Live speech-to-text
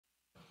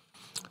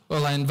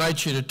Well, I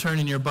invite you to turn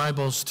in your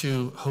Bibles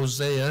to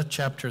Hosea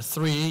chapter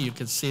 3. You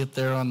can see it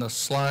there on the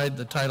slide,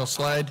 the title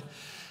slide.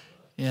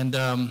 And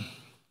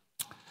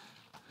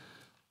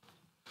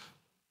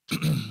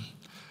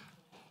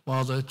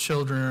while the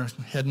children are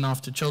heading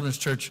off to Children's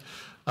Church,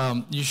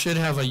 you should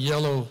have a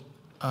yellow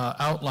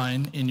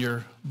outline in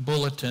your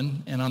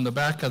bulletin. And on the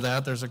back of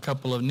that, there's a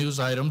couple of news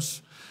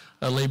items,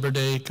 a Labor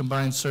Day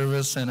combined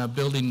service and a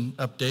building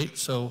update.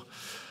 So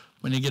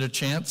when you get a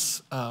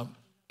chance,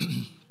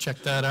 check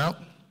that out.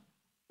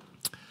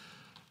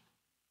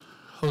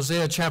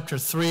 Hosea chapter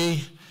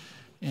 3,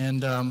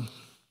 and I'm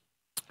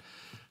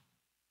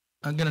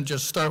going to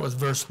just start with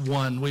verse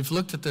 1. We've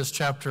looked at this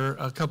chapter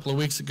a couple of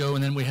weeks ago,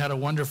 and then we had a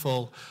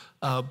wonderful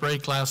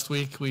break last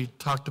week. We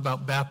talked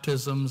about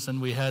baptisms,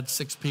 and we had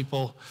 6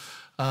 people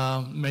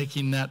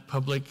making that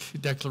public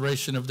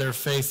declaration of their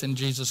faith in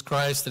Jesus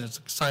Christ, and it's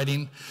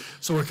exciting.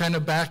 So we're kind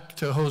of back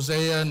to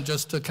Hosea, and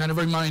just a kind of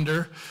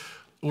reminder,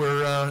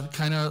 we're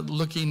kind of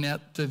looking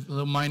at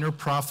the minor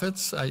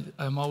prophets.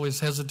 I'm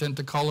always hesitant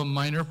to call them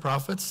minor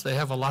prophets. They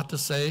have a lot to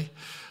say.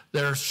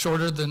 They're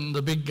shorter than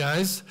the big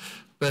guys,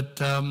 but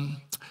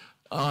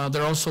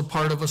they're also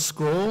part of a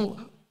scroll,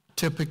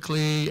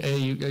 typically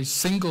a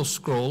single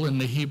scroll in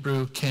the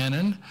Hebrew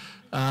canon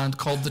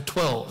called the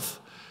 12.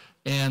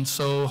 And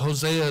so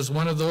Hosea is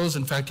one of those.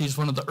 In fact, he's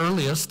one of the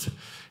earliest.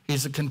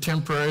 He's a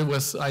contemporary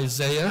with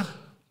Isaiah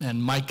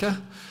and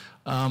Micah.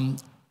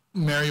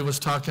 Mary was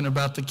talking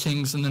about the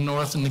kings in the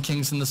north and the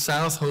kings in the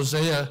south.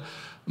 Hosea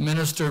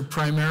ministered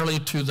primarily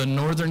to the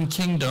northern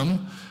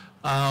kingdom,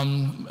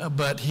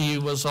 but he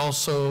was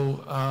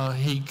also,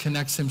 he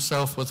connects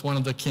himself with one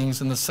of the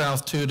kings in the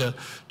south too,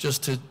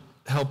 just to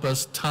help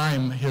us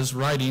time his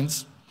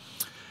writings.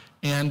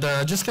 And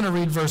just going to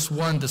read verse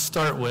 1 to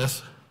start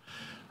with.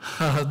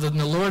 Then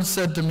the Lord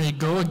said to me,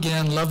 "Go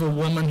again, love a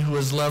woman who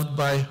is loved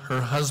by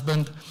her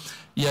husband,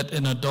 yet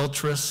an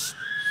adulteress.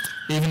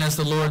 Even as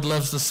the Lord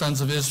loves the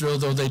sons of Israel,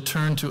 though they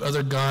turn to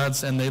other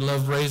gods and they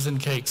love raisin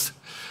cakes."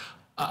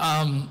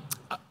 I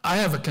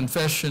have a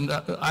confession.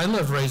 I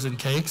love raisin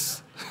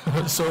cakes.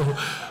 So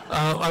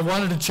I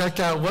wanted to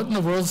check out what in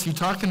the world is he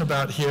talking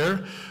about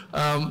here.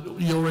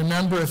 You'll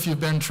remember if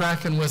you've been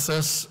tracking with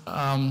us,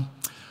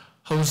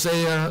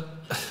 Hosea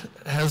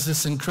has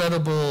this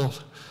incredible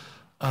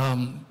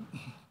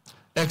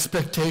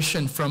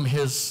expectation from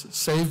his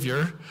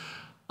Savior.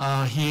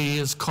 He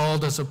is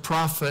called as a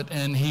prophet,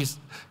 and he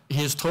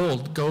is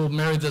told, go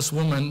marry this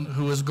woman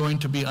who is going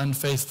to be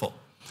unfaithful.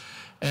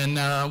 And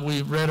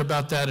we read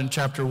about that in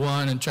chapter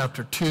 1 and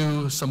chapter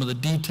 2, some of the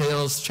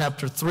details.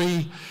 Chapter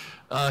 3,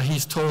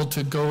 he's told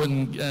to go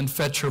and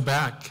fetch her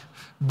back,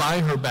 buy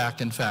her back,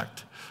 in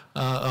fact.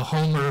 A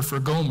Homer for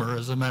Gomer,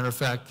 as a matter of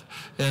fact.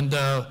 And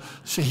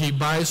so he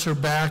buys her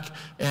back,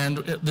 and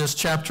this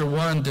chapter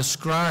 1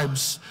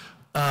 describes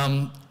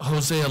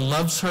Hosea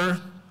loves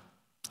her,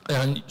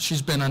 and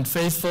she's been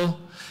unfaithful,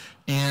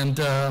 and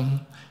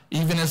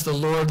even as the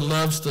Lord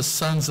loves the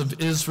sons of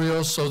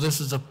Israel. So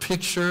this is a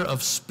picture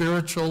of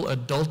spiritual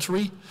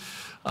adultery,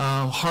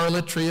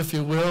 harlotry, if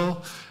you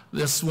will.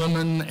 This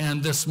woman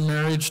and this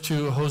marriage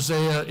to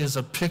Hosea is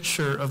a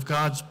picture of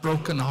God's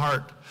broken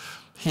heart.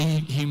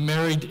 He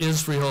married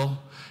Israel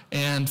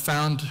and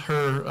found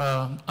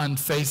her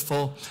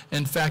unfaithful.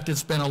 In fact,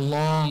 it's been a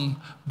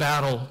long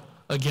battle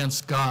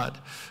against God,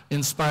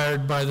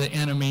 inspired by the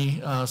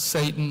enemy,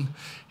 Satan.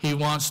 He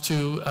wants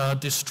to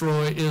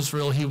destroy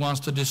Israel. He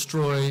wants to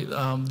destroy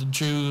the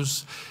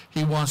Jews.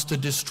 He wants to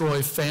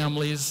destroy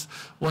families.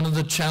 One of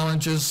the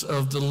challenges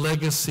of the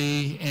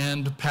legacy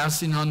and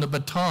passing on the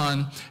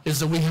baton is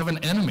that we have an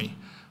enemy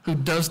who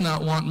does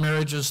not want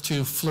marriages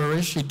to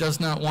flourish. He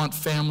does not want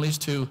families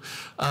to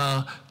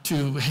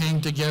hang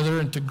together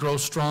and to grow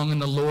strong in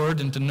the Lord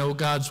and to know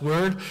God's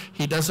word.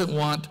 He doesn't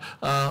want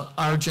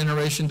our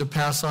generation to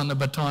pass on the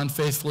baton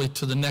faithfully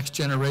to the next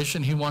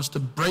generation. He wants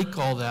to break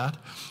all that,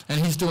 and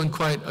he's doing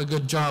quite a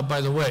good job, by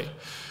the way.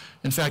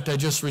 In fact, I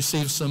just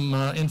received some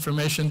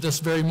information this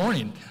very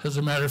morning, as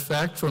a matter of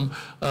fact, from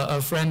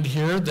a friend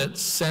here that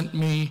sent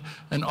me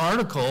an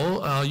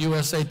article,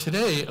 USA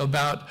Today,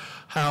 about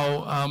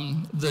how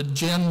the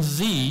Gen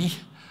Z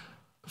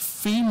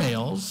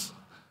females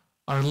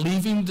are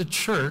leaving the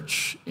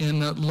church in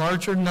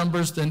larger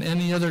numbers than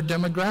any other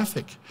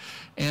demographic.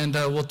 And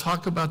we'll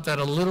talk about that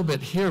a little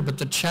bit here, but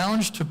the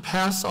challenge to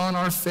pass on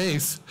our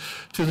faith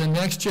to the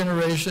next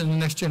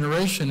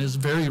generation is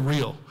very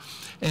real.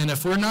 And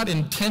if we're not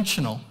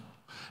intentional,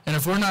 and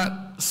if we're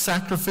not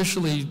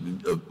sacrificially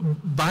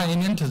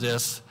buying into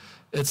this,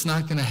 it's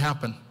not going to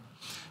happen.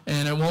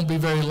 And it won't be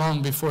very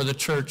long before the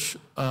church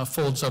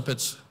folds up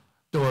its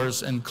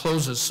doors and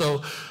closes.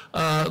 So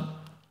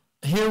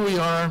here we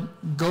are.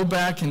 Go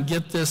back and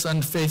get this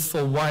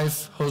unfaithful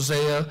wife,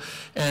 Hosea,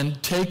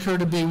 and take her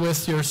to be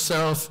with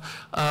yourself.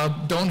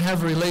 Don't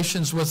have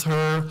relations with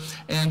her.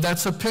 And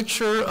that's a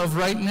picture of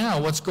right now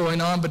what's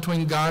going on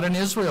between God and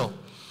Israel.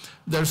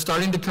 They're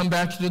starting to come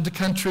back into the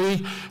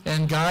country,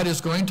 and God is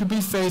going to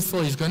be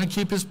faithful. He's going to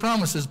keep his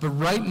promises. But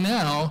right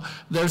now,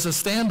 there's a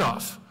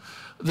standoff.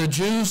 The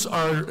Jews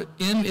are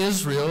in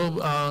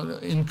Israel,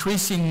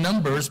 increasing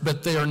numbers,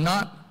 but they are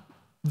not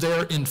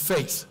there in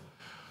faith.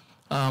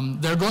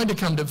 They're going to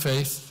come to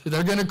faith.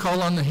 They're going to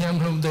call on him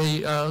whom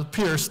they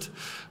pierced,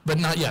 but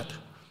not yet.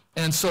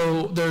 And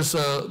so there's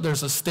a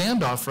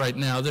standoff right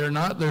now.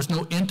 There's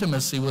no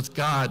intimacy with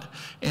God,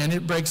 and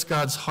it breaks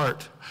God's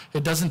heart.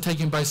 It doesn't take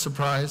him by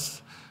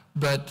surprise,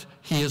 but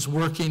he is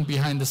working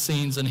behind the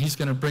scenes, and he's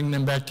going to bring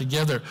them back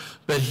together.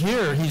 But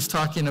here he's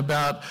talking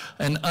about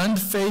an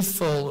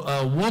unfaithful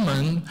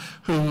woman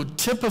who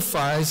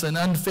typifies an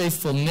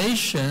unfaithful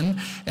nation.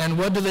 And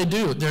what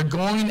do? They're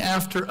going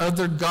after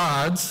other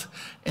gods,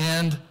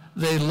 and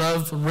they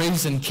love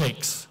raisin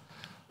cakes.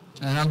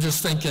 And I'm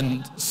just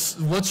thinking,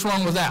 what's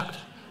wrong with that?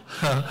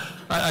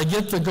 I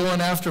get the going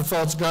after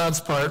false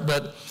gods part,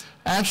 but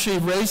actually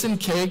raisin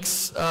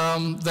cakes,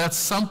 that's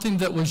something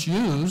that was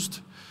used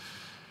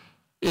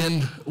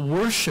in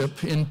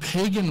worship, in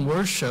pagan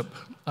worship,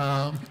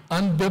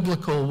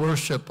 unbiblical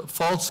worship,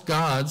 false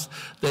gods.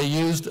 They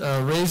used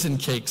raisin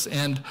cakes.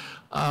 And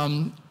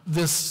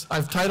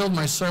I've titled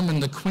my sermon,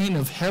 The Queen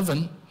of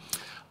Heaven.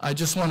 I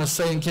just want to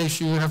say, in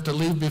case you have to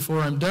leave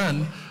before I'm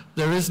done,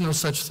 there is no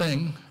such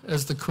thing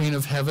as the Queen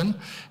of Heaven,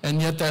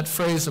 and yet that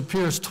phrase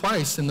appears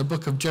twice in the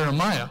book of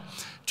Jeremiah.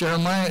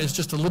 Jeremiah is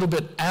just a little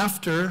bit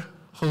after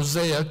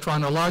Hosea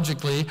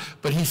chronologically,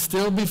 but he's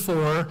still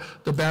before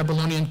the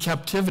Babylonian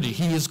captivity.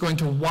 He is going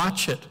to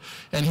watch it,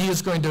 and he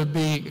is going to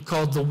be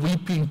called the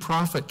weeping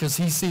prophet because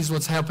he sees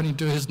what's happening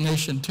to his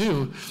nation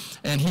too.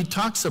 And he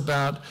talks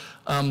about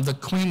the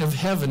Queen of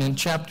Heaven in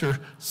chapter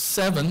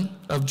 7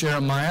 of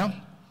Jeremiah,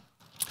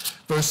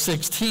 verse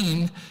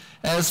 16.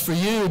 As for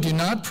you, do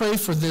not pray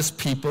for this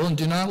people, and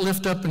do not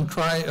lift up and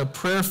cry a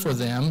prayer for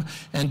them,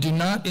 and do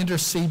not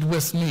intercede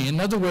with me. In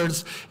other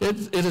words,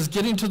 it is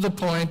getting to the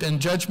point,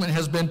 and judgment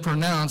has been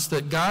pronounced,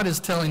 that God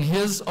is telling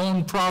his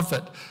own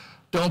prophet,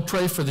 don't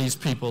pray for these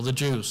people, the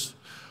Jews.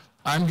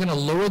 I'm going to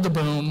lower the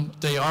boom.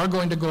 They are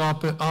going to go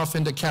off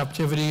into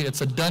captivity.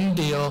 It's a done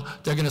deal.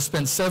 They're going to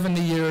spend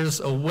 70 years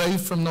away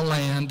from the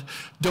land.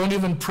 Don't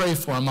even pray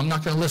for them. I'm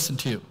not going to listen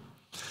to you.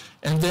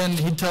 And then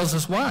he tells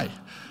us why.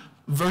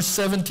 Verse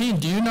 17,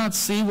 do you not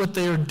see what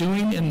they are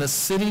doing in the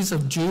cities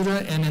of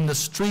Judah and in the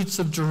streets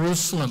of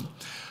Jerusalem?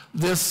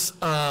 This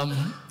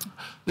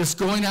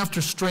going after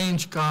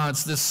strange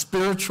gods, this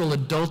spiritual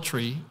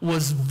adultery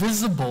was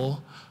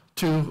visible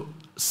to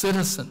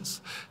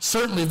citizens.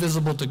 Certainly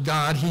visible to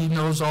God. He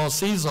knows all,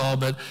 sees all,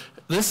 but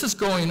this is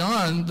going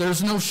on.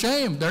 There's no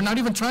shame. They're not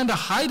even trying to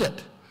hide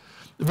it.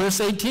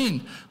 Verse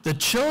 18, the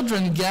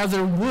children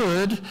gather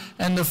wood,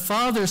 and the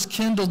fathers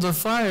kindle the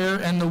fire,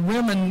 and the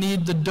women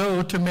knead the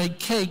dough to make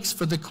cakes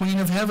for the Queen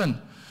of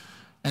Heaven.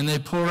 And they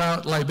pour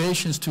out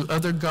libations to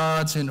other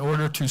gods in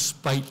order to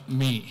spite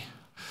me.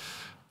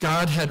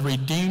 God had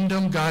redeemed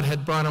them. God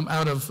had brought them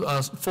out of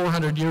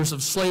 400 years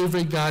of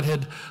slavery. God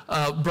had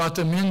brought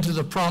them into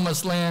the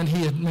promised land.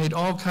 He had made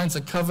all kinds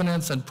of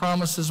covenants and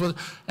promises with.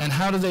 And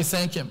how do they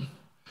thank him?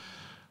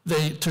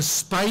 To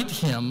spite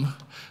him,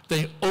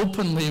 they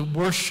openly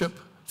worship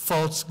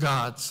false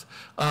gods.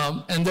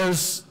 And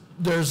there's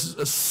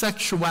a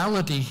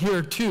sexuality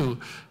here too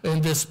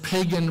in this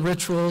pagan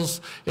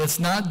rituals. It's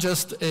not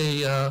just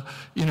they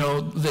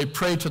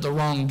pray to the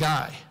wrong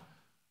guy.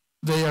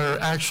 They are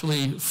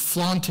actually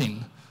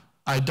flaunting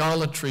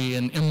idolatry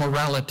and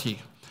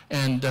immorality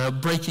and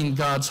breaking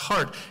God's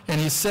heart.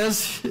 And he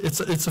says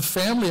it's a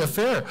family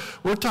affair.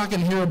 We're talking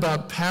here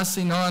about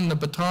passing on the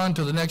baton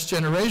to the next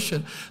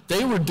generation.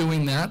 They were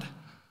doing that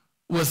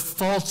with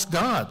false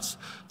gods.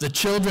 The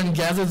children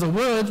gather the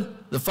wood,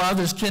 the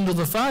fathers kindle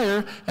the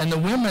fire, and the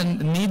women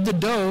knead the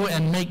dough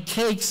and make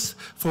cakes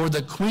for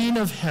the Queen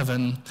of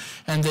Heaven,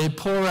 and they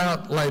pour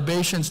out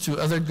libations to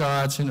other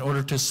gods in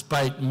order to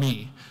spite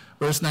me.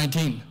 Verse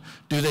 19,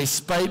 do they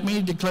spite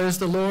me, declares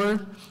the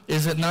Lord?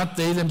 Is it not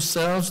they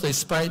themselves they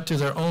spite to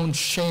their own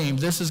shame?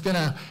 This is going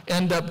to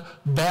end up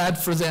bad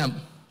for them.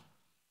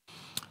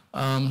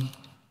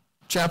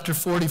 Chapter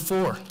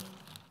 44.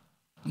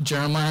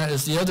 Jeremiah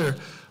is the other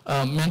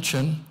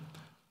mention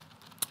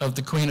of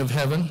the Queen of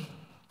Heaven.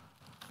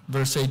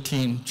 Verse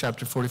 18,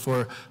 chapter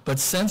 44. But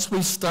since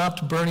we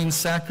stopped burning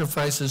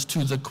sacrifices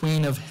to the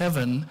Queen of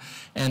Heaven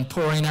and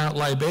pouring out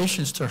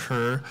libations to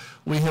her,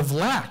 we have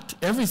lacked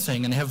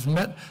everything and have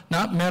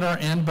not met our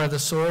end by the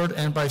sword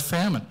and by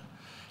famine.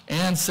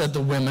 And, said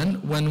the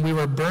women, when we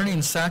were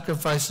burning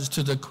sacrifices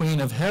to the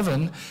Queen of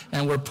Heaven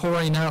and were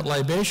pouring out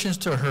libations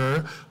to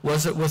her,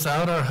 was it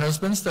without our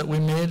husbands that we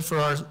made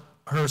for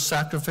her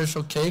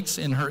sacrificial cakes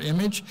in her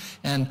image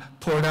and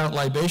poured out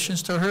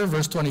libations to her?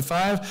 Verse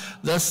 25,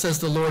 thus says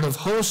the Lord of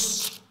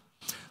hosts,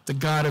 the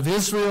God of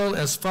Israel,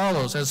 as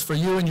follows, as for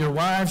you and your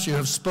wives, you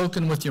have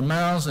spoken with your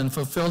mouths and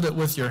fulfilled it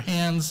with your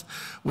hands.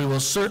 We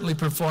will certainly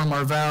perform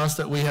our vows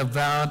that we have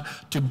vowed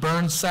to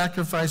burn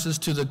sacrifices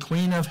to the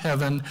Queen of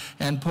Heaven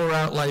and pour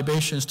out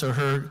libations to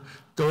her.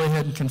 Go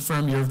ahead and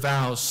confirm your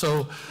vows.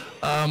 So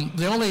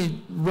the only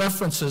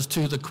references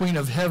to the Queen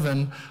of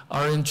Heaven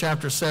are in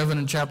chapter 7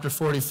 and chapter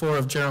 44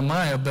 of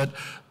Jeremiah, but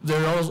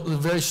they're all a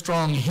very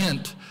strong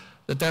hint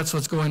that's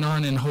what's going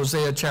on in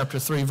Hosea chapter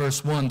 3,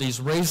 verse 1. These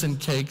raisin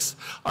cakes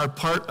are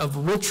part of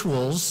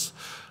rituals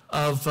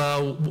of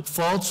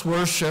false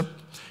worship.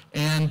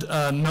 And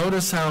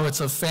notice how it's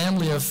a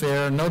family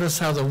affair. Notice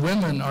how the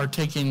women are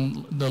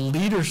taking the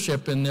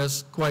leadership in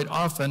this quite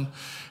often.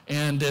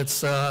 And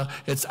it's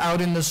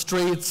out in the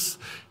streets.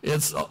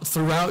 It's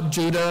throughout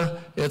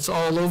Judah. It's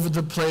all over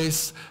the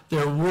place.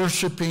 They're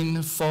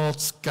worshiping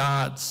false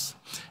gods.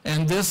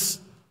 And this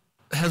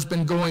has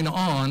been going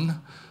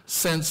on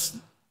since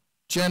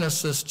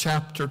Genesis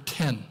chapter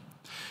 10.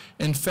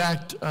 In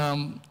fact,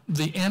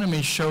 the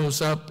enemy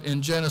shows up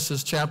in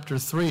Genesis chapter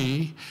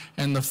 3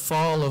 and the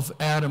fall of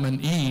Adam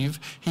and Eve.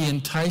 He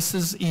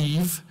entices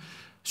Eve.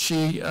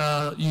 She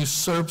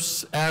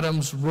usurps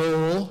Adam's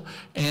role,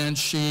 and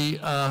she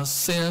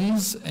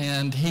sins,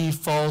 and he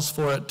falls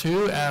for it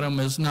too. Adam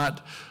is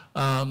not,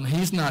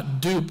 he's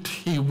not duped.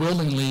 He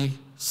willingly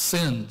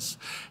sins.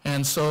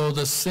 And so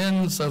the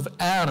sins of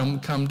Adam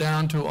come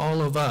down to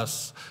all of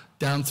us,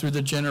 down through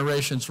the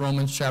generations.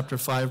 Romans chapter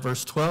 5,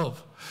 verse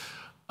 12.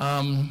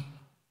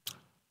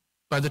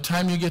 By the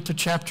time you get to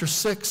chapter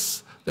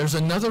 6, there's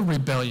another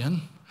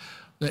rebellion.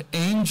 The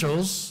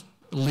angels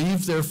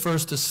leave their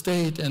first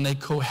estate and they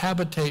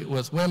cohabitate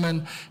with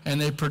women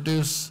and they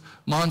produce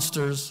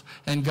monsters,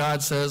 and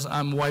God says,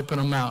 I'm wiping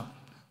them out.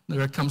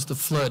 There comes the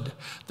flood.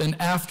 Then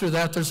after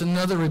that, there's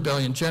another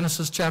rebellion.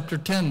 Genesis chapter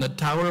 10, the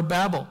Tower of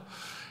Babel.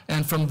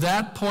 And from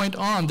that point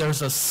on,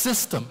 there's a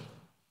system.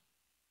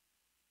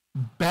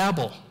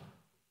 Babel,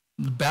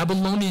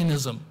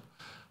 Babylonianism,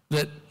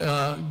 that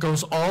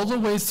goes all the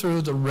way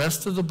through the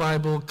rest of the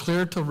Bible,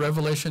 clear to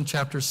Revelation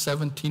chapter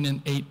 17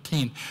 and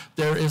 18.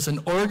 There is an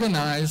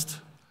organized,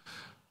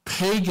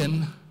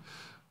 pagan,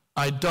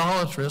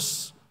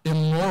 idolatrous,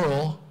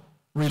 immoral,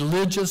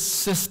 religious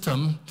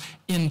system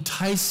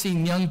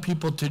enticing young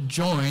people to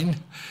join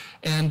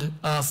and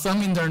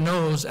thumbing their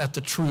nose at the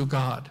true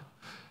God.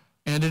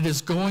 And it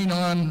is going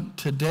on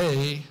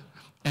today,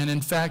 and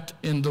in fact,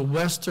 in the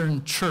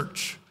Western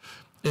church,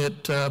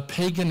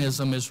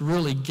 paganism is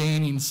really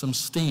gaining some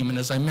steam. And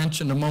as I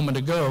mentioned a moment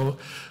ago,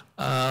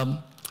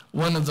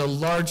 one of the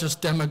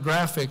largest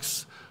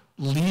demographics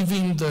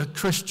leaving the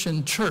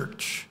Christian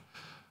church,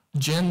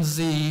 Gen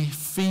Z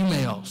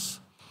females.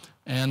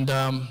 And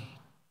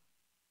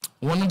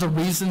one of the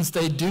reasons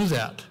they do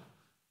that,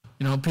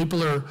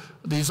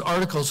 these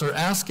articles are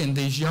asking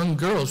these young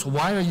girls,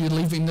 why are you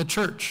leaving the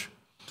church?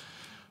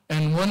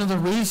 And one of the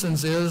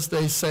reasons is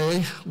they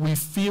say, we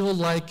feel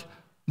like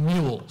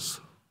mules.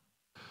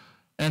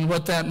 And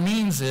what that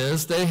means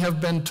is they have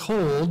been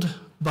told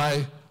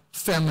by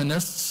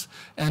feminists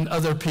and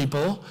other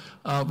people,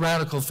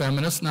 radical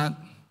feminists,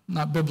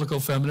 not biblical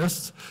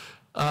feminists,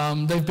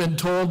 they've been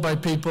told by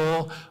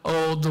people,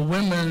 oh, the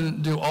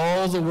women do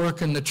all the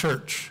work in the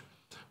church,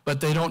 but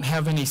they don't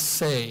have any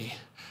say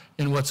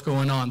in what's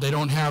going on. They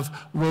don't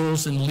have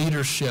roles in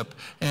leadership,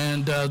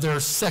 and they're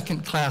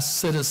second-class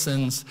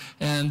citizens,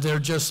 and they're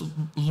just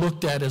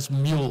looked at as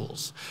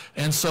mules.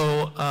 And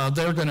so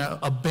they're going to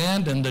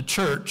abandon the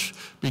church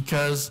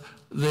because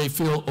they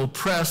feel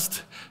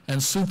oppressed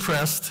and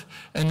suppressed,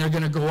 and they're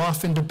going to go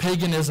off into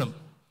paganism.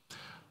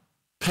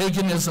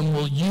 Paganism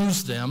will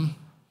use them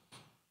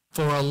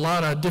for a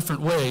lot of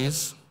different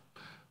ways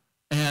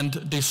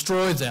and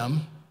destroy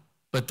them,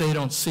 but they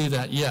don't see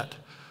that yet.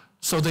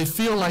 So they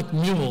feel like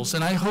mules.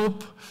 And I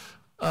hope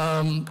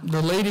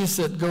the ladies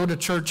that go to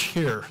church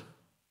here,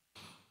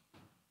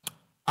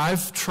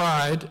 I've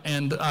tried,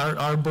 and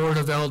our board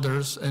of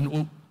elders,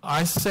 and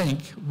I think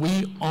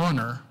we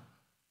honor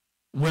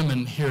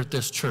women here at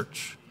this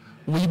church.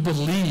 We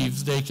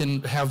believe they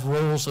can have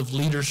roles of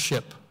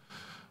leadership.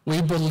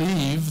 We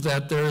believe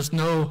that there is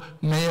no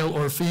male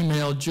or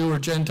female, Jew or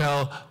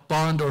Gentile,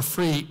 bond or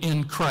free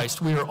in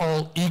Christ. We are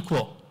all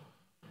equal.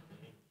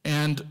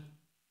 And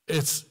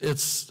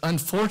it's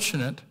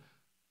unfortunate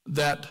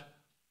that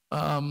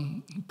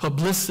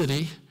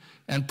publicity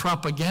and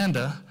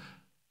propaganda,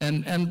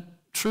 and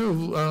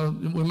true,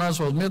 we might as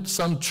well admit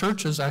some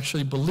churches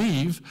actually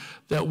believe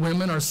that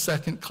women are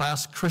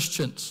second-class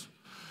Christians.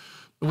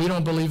 But we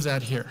don't believe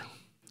that here.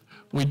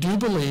 We do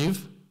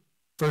believe,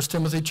 1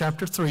 Timothy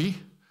chapter 3,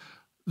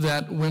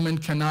 that women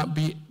cannot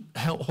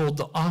hold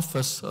the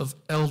office of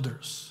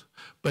elders,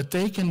 but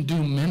they can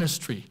do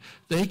ministry.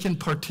 They can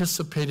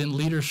participate in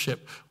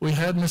leadership. We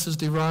had Mrs.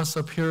 DeRoss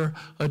up here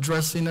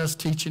addressing us,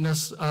 teaching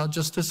us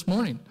just this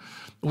morning.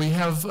 We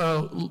have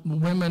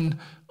women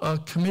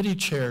committee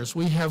chairs.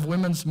 We have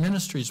women's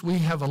ministries. We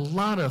have a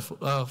lot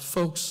of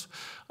folks,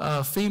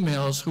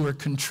 females, who are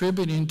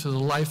contributing to the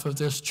life of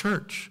this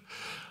church.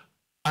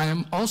 I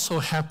am also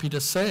happy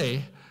to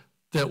say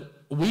that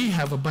we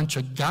have a bunch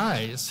of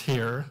guys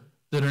here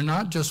that are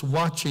not just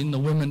watching the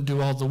women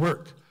do all the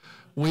work.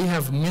 We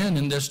have men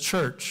in this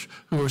church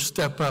who will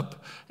step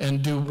up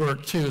and do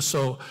work too.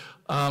 So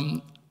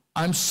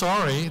I'm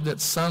sorry that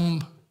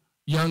some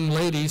young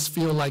ladies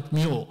feel like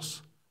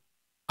mules.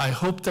 I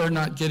hope they're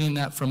not getting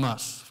that from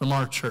us, from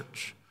our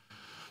church.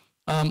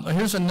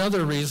 Here's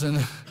another reason,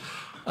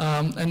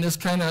 and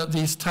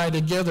these tie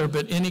together,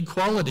 but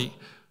inequality.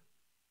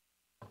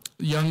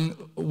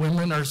 young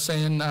women are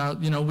saying,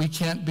 we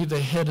can't be the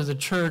head of the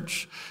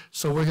church,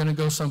 so we're going to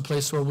go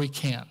someplace where we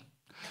can.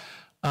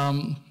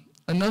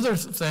 Another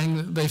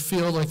thing, they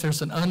feel like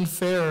there's an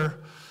unfair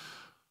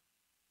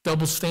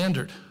double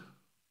standard.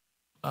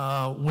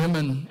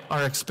 Women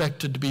are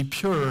expected to be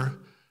pure,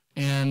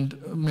 and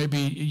maybe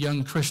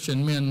young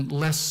Christian men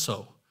less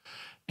so.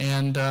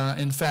 And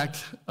in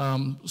fact,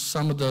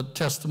 some of the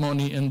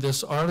testimony in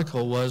this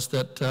article was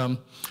that,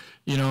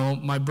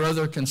 my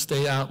brother can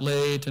stay out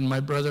late and my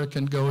brother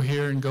can go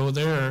here and go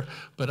there,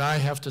 but I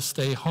have to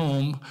stay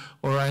home,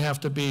 or I have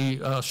to be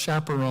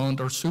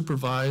chaperoned or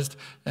supervised,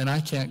 and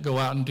I can't go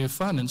out and do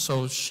fun. And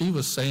so she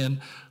was saying,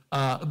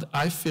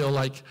 I feel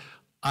like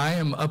I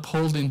am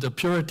upholding the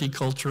purity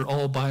culture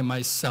all by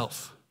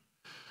myself.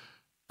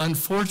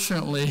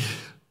 Unfortunately,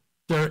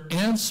 their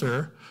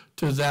answer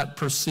to that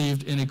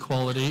perceived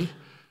inequality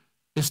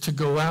is to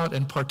go out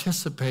and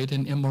participate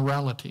in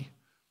immorality.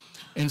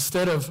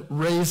 Instead of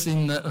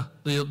raising the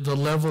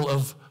level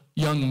of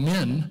young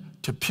men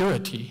to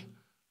purity,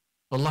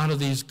 a lot of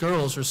these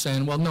girls are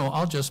saying, well, no,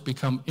 I'll just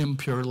become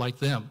impure like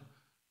them.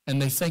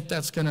 And they think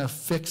that's going to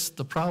fix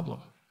the problem.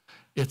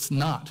 It's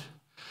not.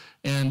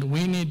 And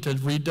we need to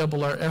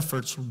redouble our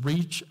efforts,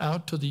 reach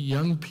out to the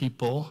young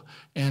people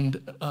and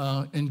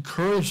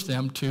encourage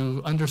them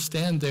to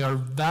understand they are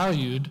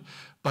valued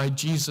by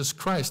Jesus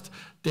Christ.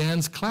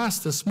 Dan's class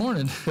this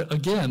morning,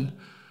 again,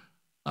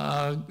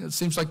 it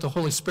seems like the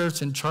Holy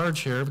Spirit's in charge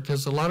here,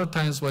 because a lot of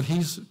times what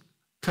he's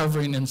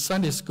covering in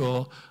Sunday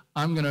school,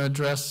 I'm going to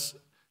address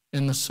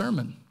in the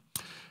sermon.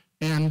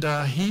 And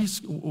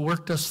he's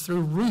worked us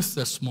through Ruth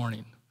this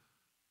morning.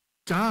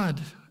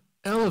 God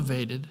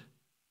elevated,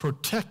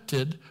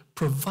 protected,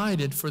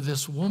 provided for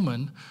this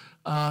woman.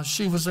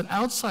 She was an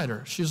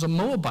outsider. She was a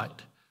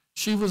Moabite.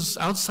 She was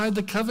outside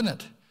the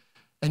covenant.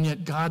 And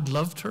yet God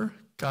loved her.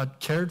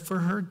 God cared for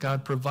her.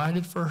 God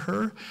provided for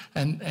her.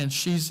 And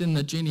she's in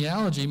the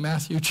genealogy,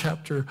 Matthew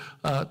chapter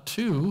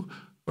 2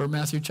 or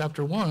Matthew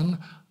chapter 1,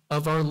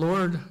 of our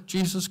Lord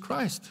Jesus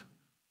Christ.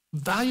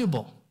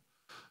 Valuable.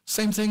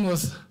 Same thing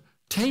with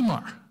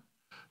Tamar.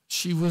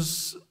 She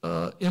was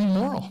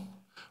immoral.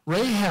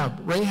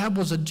 Rahab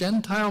was a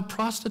Gentile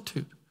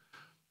prostitute.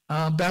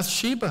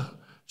 Bathsheba,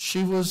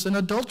 she was an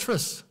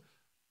adulteress.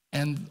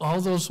 And all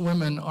those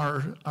women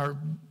are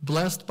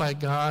blessed by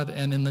God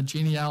and in the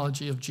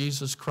genealogy of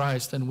Jesus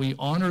Christ. And we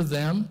honor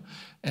them,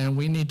 and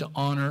we need to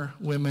honor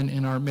women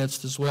in our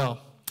midst as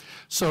well.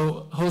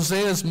 So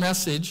Hosea's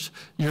message,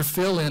 your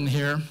fill-in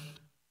here.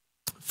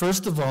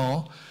 First of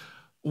all,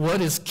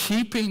 what is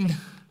keeping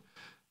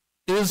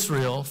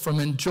Israel from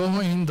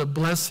enjoying the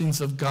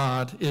blessings of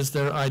God is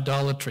their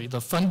idolatry,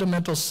 the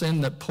fundamental sin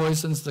that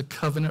poisons the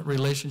covenant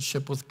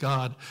relationship with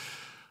God.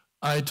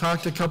 I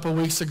talked a couple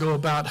weeks ago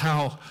about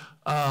how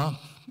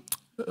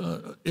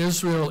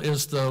Israel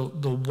is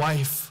the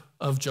wife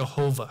of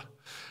Jehovah.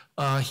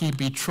 He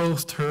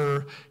betrothed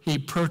her, he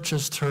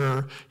purchased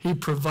her, he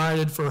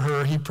provided for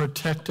her, he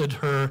protected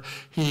her,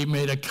 he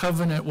made a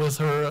covenant with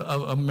her,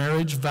 a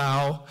marriage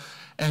vow.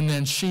 And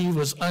then she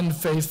was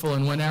unfaithful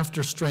and went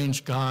after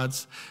strange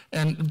gods.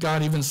 And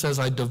God even says,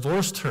 I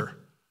divorced her.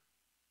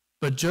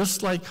 But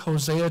just like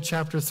Hosea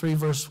chapter 3,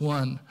 verse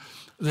 1,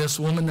 this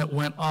woman that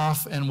went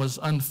off and was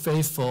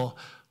unfaithful,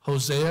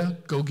 Hosea,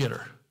 go get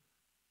her.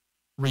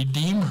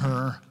 Redeem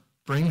her,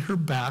 bring her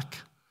back.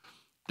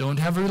 Don't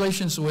have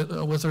relations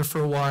with her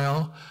for a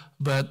while,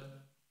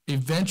 but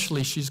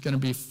eventually she's going to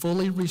be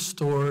fully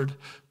restored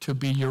to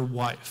be your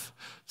wife.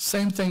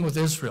 Same thing with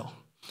Israel.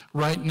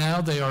 Right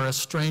now, they are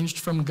estranged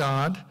from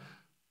God.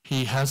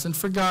 He hasn't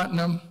forgotten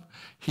them.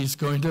 He's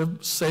going to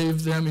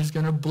save them. He's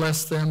going to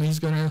bless them. He's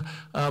going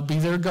to be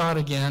their God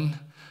again.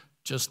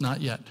 Just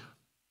not yet.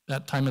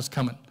 That time is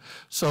coming.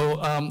 So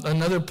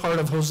another part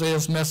of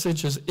Hosea's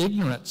message is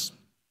ignorance.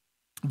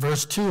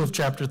 Verse 2 of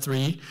chapter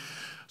 3.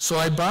 So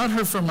I bought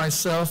her for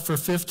myself for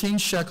 15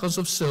 shekels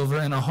of silver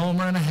and a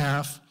homer and a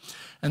half.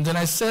 And then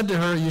I said to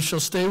her, you shall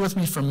stay with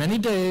me for many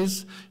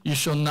days. You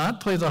shall not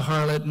play the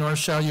harlot, nor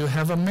shall you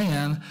have a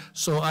man,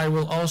 so I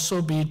will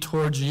also be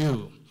towards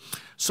you.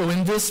 So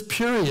in this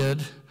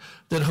period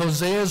that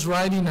Hosea is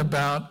writing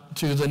about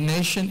to the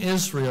nation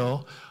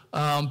Israel,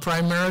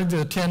 primarily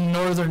the 10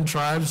 northern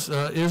tribes,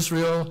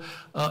 Israel,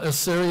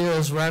 Assyria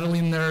is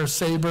rattling their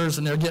sabers,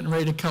 and they're getting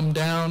ready to come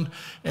down,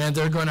 and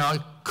they're going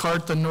to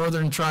cart the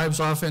northern tribes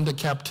off into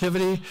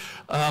captivity,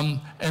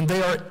 and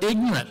they are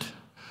ignorant.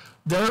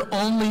 Their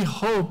only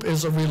hope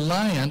is a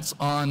reliance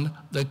on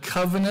the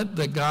covenant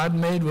that God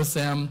made with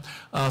them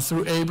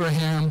through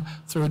Abraham,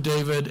 through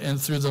David,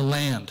 and through the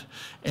land.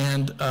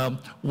 And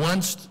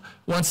once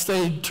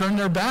they turn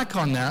their back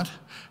on that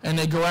and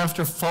they go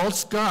after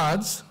false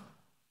gods,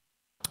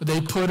 they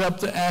put up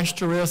the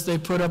Ashtoreth, they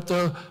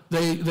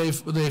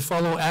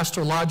follow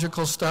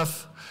astrological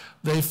stuff.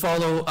 They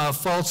follow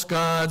false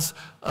gods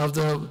of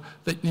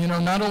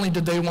not only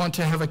did they want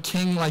to have a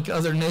king like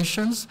other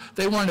nations,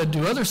 they wanted to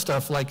do other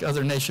stuff like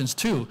other nations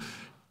too.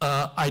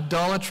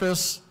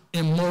 Idolatrous,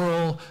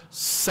 immoral,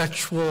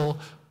 sexual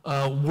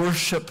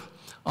worship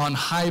on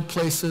high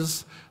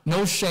places,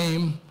 no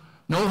shame,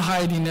 no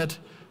hiding it,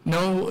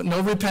 no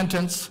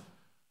repentance.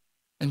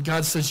 And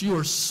God says, you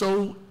are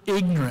so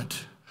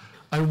ignorant.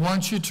 I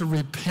want you to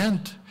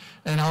repent,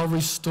 and I'll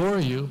restore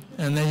you.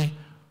 And they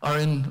are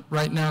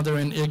right now they're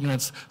in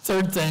ignorance.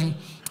 Third thing,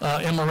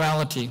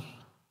 immorality.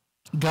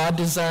 God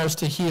desires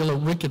to heal a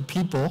wicked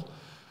people,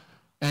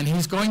 and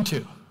he's going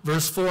to.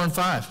 Verse 4 and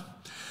 5.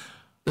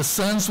 The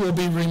sons will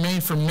remain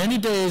for many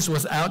days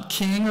without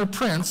king or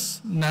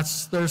prince, and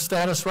that's their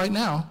status right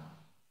now,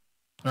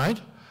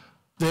 right?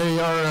 They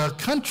are a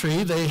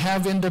country, they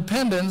have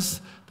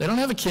independence, they don't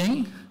have a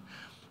king,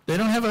 they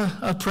don't have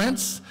a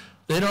prince,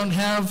 they don't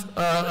have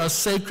a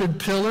sacred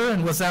pillar,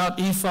 and without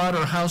ephod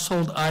or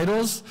household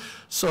idols.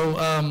 So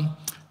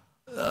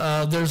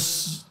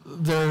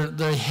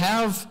they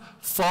have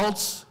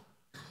false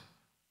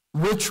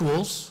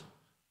rituals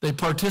they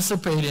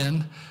participate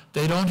in.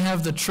 They don't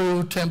have the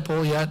true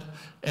temple yet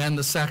and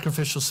the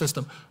sacrificial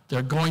system.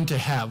 They're going to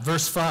have.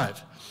 Verse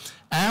 5.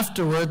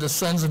 Afterward, the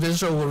sons of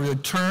Israel will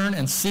return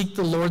and seek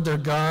the Lord their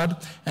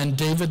God and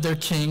David their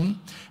king,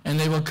 and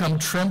they will come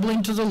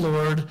trembling to the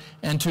Lord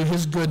and to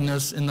his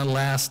goodness in the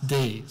last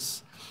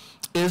days.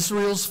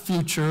 Israel's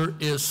future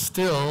is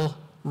still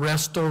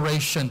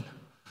restoration.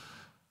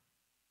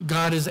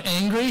 God is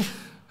angry.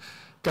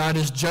 God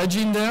is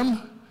judging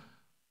them.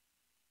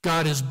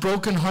 God is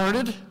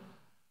brokenhearted,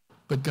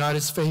 but God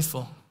is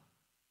faithful.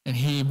 And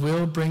he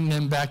will bring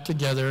them back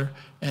together,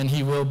 and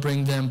he will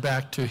bring them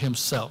back to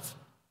himself.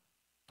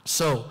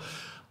 So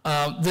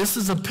this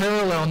is a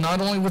parallel not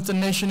only with the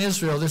nation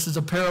Israel, this is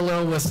a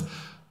parallel with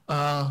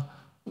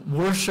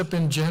worship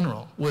in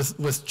general,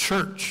 with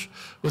church,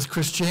 with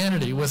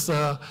Christianity, with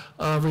a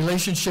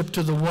relationship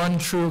to the one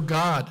true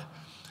God.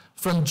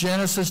 From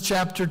Genesis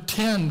chapter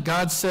 10,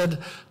 God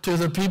said to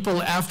the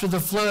people after the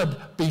flood,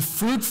 be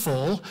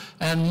fruitful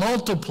and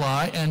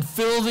multiply and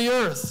fill the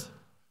earth.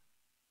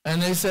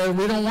 And they said,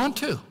 we don't want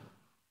to.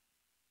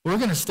 We're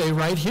going to stay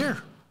right here.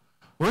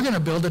 We're going to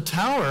build a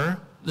tower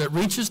that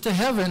reaches to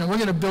heaven, and we're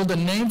going to build a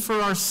name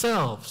for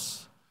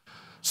ourselves.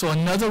 So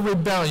another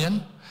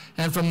rebellion,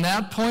 and from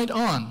that point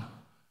on,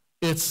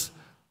 it's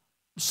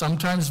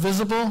sometimes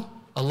visible,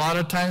 a lot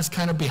of times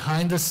kind of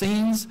behind the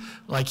scenes,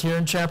 like here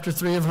in chapter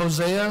 3 of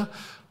Hosea.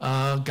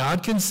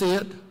 God can see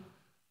it,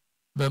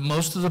 but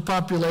most of the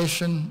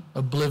population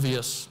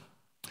oblivious.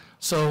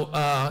 So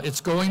it's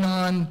going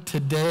on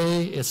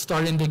today. It's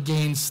starting to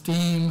gain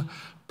steam.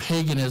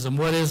 Paganism,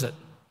 what is it?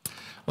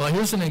 Well,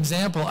 here's an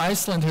example.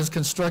 Iceland has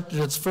constructed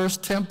its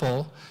first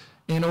temple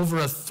in over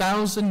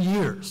 1,000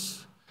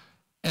 years.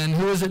 And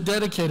who is it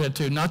dedicated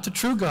to? Not the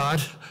true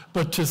God,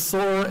 but to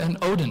Thor and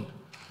Odin.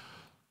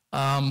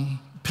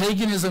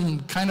 Paganism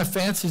kind of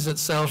fancies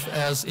itself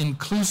as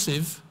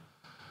inclusive.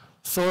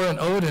 Thor and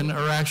Odin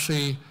are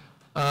actually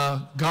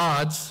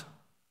gods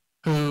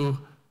who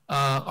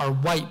are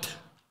white.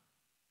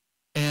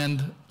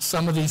 And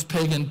some of these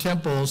pagan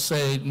temples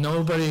say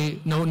no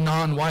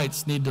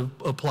non-whites need to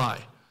apply.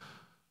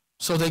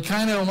 So they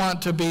kind of want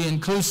to be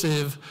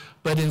inclusive,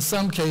 but in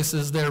some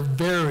cases they're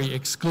very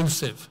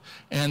exclusive.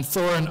 And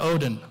Thor and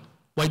Odin,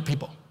 white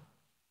people.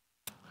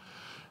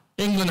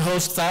 England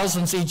hosts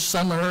thousands each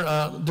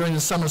summer during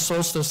the summer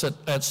solstice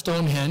at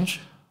Stonehenge.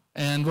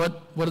 And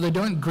what are they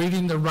doing?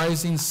 Greeting the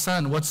rising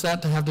sun. What's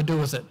that to have to do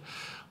with it?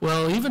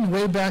 Well, even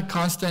way back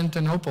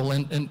Constantine,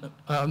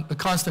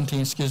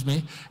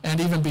 and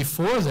even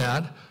before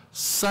that,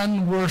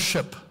 sun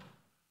worship.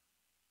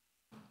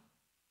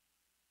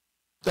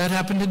 That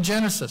happened in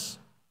Genesis.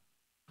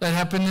 That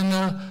happened in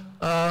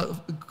the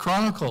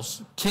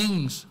Chronicles,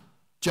 Kings,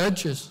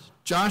 Judges,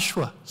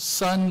 Joshua,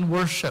 sun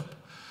worship.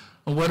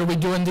 And what are we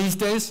doing these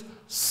days?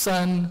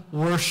 Sun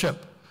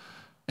worship.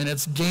 And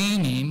it's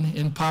gaining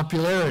in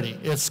popularity.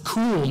 It's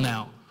cool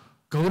now.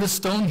 Go to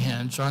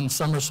Stonehenge on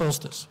summer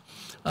solstice.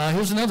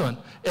 Here's another one.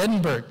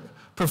 Edinburgh.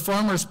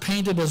 Performers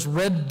painted as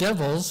red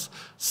devils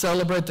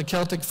celebrate the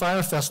Celtic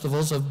fire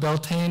festivals of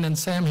Beltane and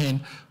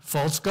Samhain,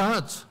 false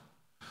gods.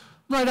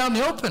 Right out in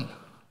the open.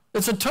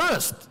 It's a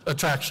tourist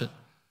attraction.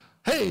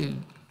 Hey,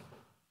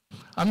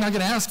 I'm not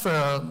going to ask for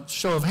a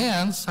show of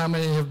hands. How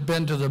many have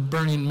been to the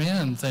Burning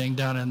Man thing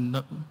down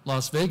in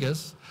Las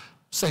Vegas?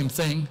 Same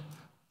thing.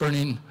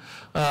 Burning.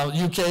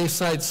 UK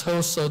sites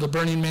hosts the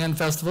Burning Man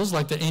festivals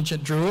like the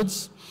ancient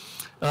Druids.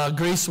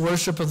 Greece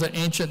worship of the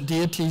ancient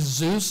deities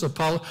Zeus,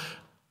 Apollo.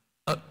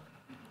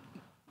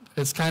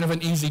 It's kind of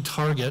an easy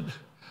target,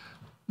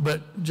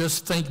 but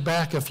just think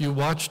back if you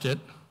watched it,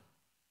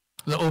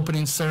 the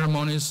opening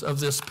ceremonies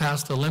of this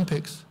past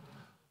Olympics.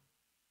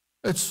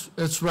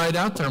 It's right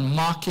out there,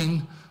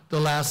 mocking the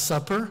Last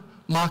Supper,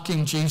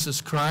 mocking Jesus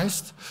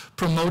Christ,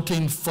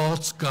 promoting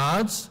false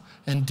gods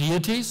and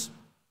deities.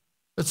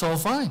 It's all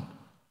fine.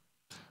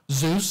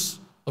 Zeus,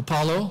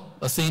 Apollo,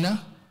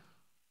 Athena.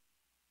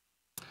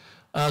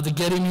 The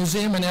Getty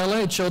Museum in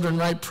LA, children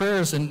write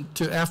prayers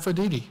to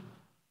Aphrodite.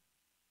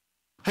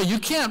 Hey, you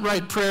can't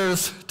write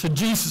prayers to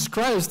Jesus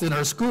Christ in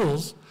our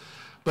schools,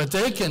 but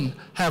they can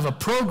have a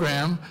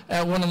program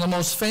at one of the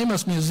most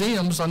famous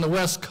museums on the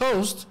West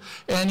Coast,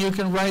 and you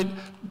can write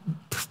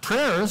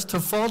prayers to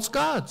false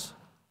gods.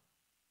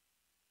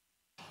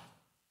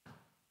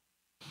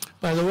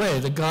 By the way,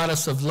 the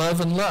goddess of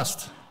love and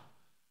lust,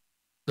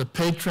 the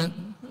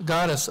patron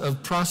goddess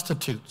of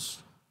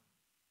prostitutes.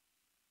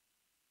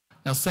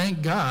 Now,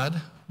 thank God,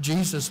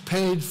 Jesus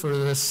paid for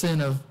the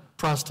sin of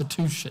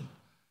prostitution.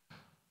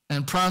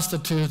 And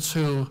prostitutes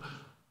who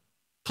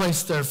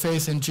place their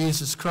faith in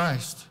Jesus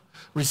Christ,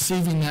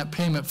 receiving that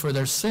payment for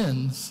their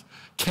sins,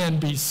 can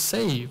be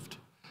saved.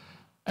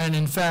 And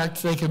in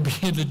fact, they could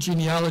be the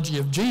genealogy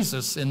of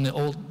Jesus in the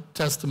Old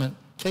Testament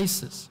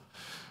cases.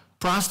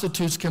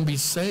 Prostitutes can be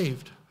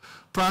saved.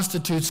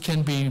 Prostitutes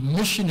can be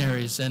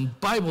missionaries and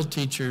Bible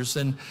teachers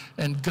and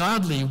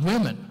godly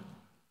women.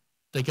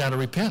 They got to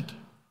repent.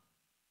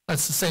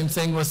 That's the same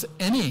thing with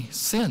any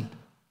sin.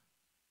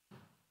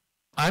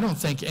 I don't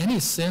think any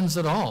sins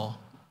at all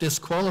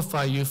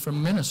disqualify you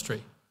from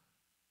ministry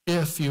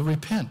if you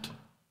repent.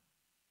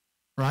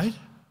 Right?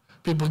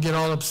 People get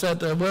all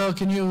upset. Well,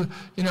 can you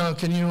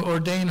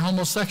ordain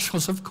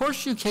homosexuals? Of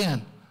course you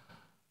can,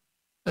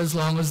 as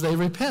long as they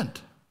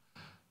repent.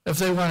 If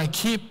they want to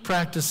keep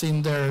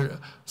practicing their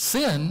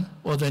sin,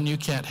 well, then you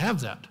can't have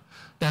that.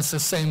 That's the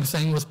same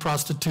thing with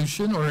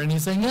prostitution or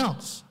anything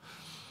else.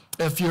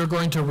 If you're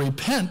going to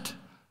repent,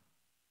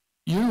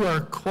 you are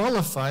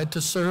qualified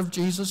to serve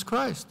Jesus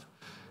Christ.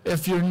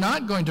 If you're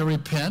not going to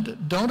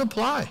repent, don't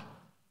apply.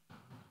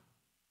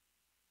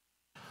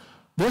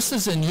 This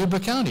is in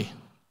Yuba County.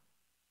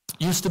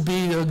 Used to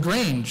be a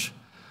Grange.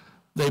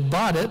 They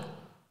bought it,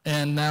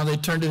 and now they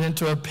turned it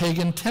into a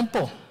pagan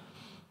temple.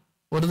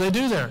 What do they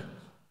do there?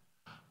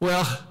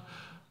 Well,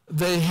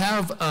 they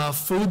have a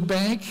food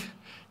bank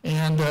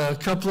and a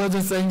couple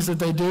other things that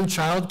they do,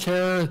 child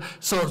care.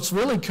 So it's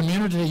really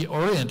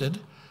community-oriented,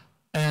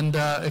 and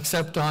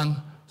except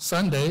on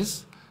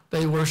Sundays,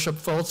 they worship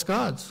false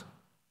gods.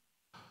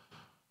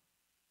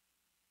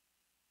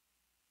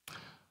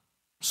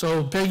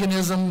 So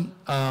paganism,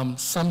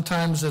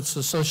 sometimes it's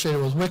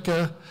associated with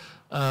Wicca,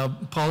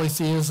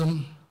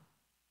 polytheism,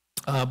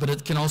 but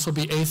it can also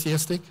be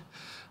atheistic,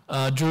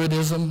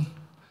 Druidism,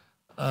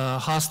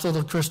 hostile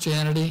to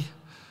Christianity,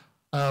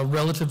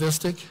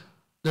 relativistic.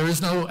 There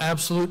is no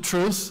absolute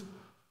truth.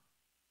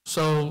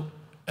 So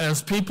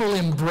as people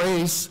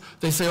embrace,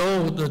 they say,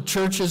 oh, the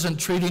church isn't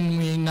treating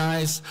me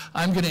nice,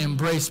 I'm going to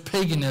embrace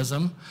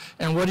paganism.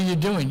 And what are you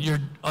doing? You're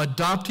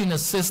adopting a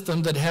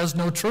system that has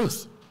no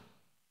truth.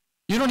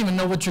 You don't even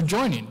know what you're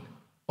joining.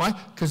 Why?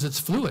 Because it's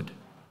fluid.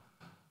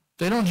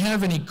 They don't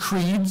have any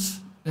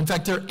creeds. In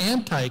fact, they're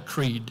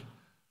anti-creed.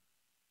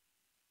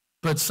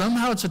 But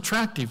somehow it's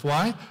attractive.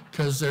 Why?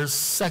 Because there's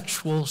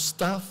sexual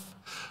stuff.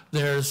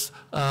 There's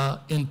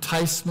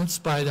enticements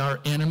by our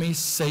enemy,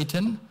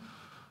 Satan.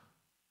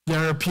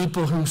 There are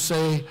people who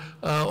say,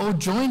 oh,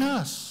 join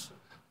us.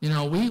 You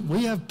know,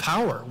 we have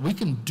power. We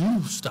can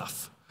do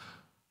stuff.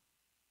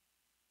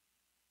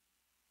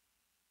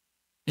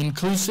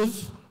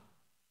 Inclusive,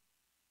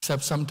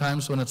 except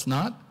sometimes when it's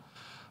not.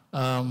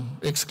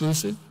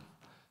 Exclusive.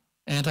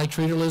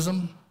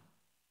 Anti-creedalism.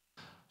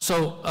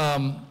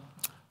 So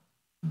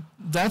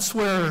that's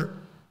where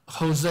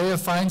Hosea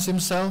finds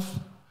himself.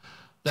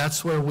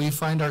 That's where we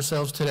find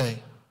ourselves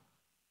today.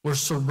 We're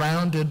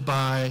surrounded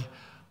by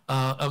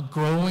a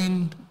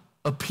growing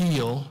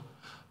appeal,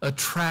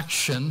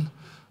 attraction,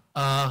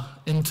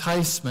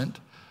 enticement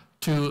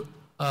to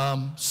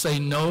say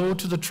no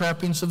to the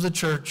trappings of the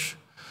church,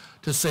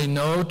 to say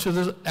no to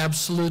the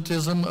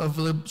absolutism of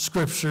the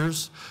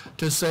scriptures,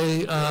 to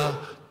say,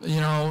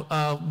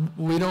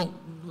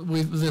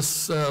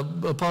 this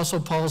Apostle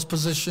Paul's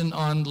position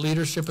on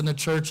leadership in the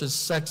church is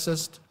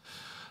sexist.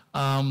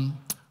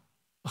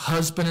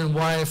 Husband and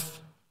wife,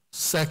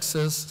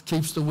 sexist,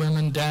 keeps the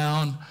women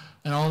down,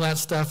 and all that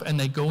stuff, and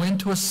they go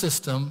into a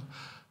system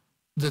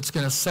that's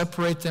going to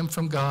separate them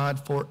from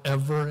God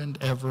forever and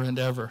ever and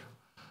ever.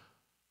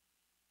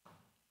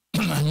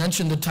 I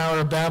mentioned the Tower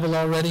of Babel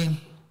already.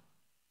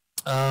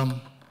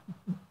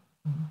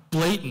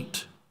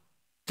 Blatant.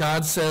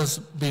 God says,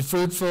 be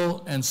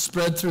fruitful and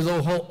spread through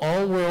the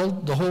whole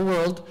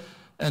world,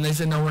 and they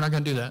say, no, we're not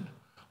going to do that.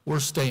 We're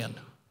staying.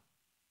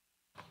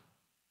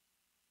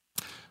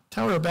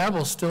 Tower of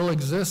Babel still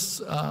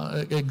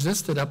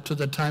existed up to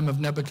the time of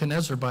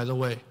Nebuchadnezzar, by the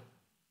way,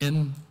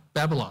 in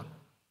Babylon.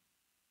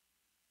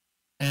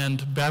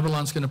 And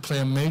Babylon's going to play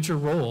a major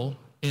role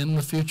in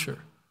the future.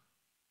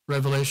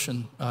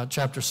 Revelation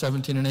chapter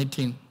 17 and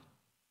 18.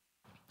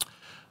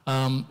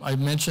 I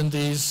mentioned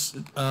these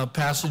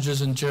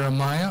passages in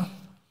Jeremiah,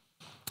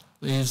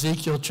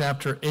 Ezekiel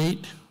chapter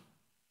 8,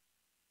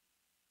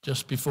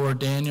 just before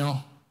Daniel,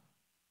 a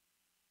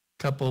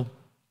couple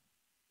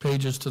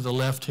pages to the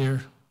left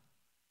here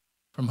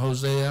from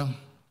Hosea.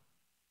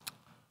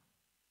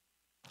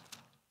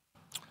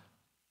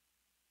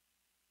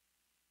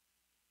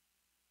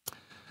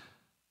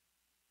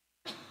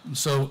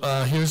 So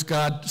here's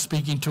God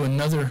speaking to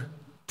another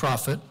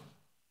prophet.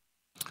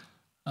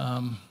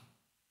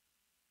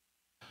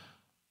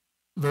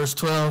 Verse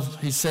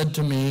 12, he said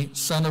to me,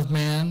 Son of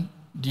man,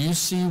 do you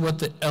see what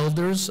the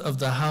elders of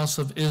the house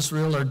of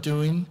Israel are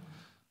doing,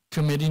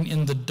 committing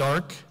in the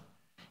dark,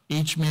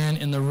 each man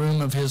in the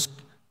room of his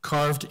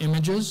carved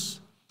images?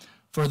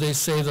 For they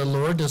say, the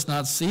Lord does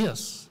not see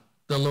us.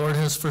 The Lord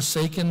has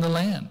forsaken the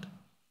land.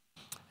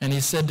 And he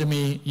said to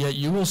me, yet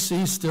you will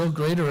see still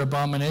greater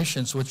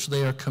abominations which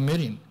they are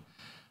committing.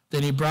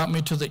 Then he brought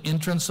me to the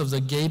entrance of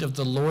the gate of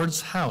the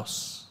Lord's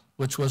house,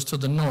 which was to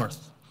the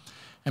north.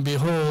 And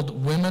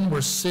behold, women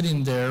were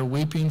sitting there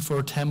weeping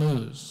for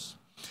Tammuz.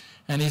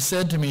 And he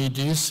said to me,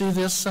 do you see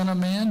this, son of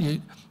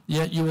man?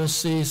 Yet you will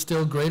see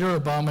still greater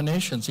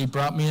abominations. He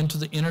brought me into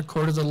the inner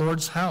court of the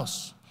Lord's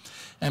house.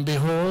 And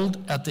behold,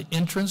 at the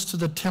entrance to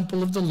the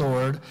temple of the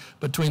Lord,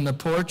 between the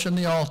porch and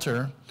the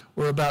altar,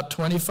 were about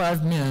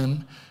 25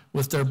 men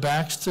with their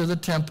backs to the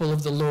temple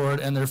of the Lord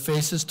and their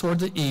faces toward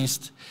the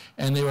east,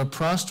 and they were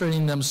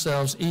prostrating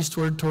themselves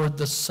eastward toward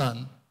the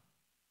sun.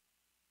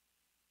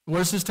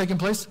 Where's this taking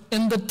place?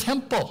 In the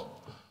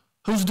temple.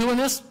 Who's doing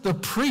this? The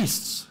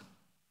priests.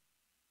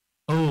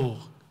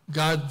 Oh,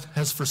 God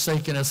has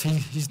forsaken us.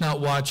 He's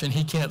not watching.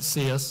 He can't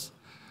see us.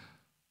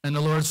 And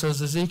the Lord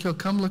says, Ezekiel,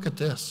 come look at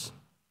this.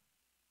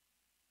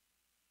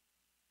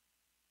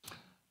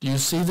 Do you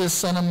see this,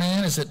 son of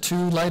man? Is it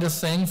too light a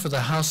thing for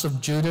the house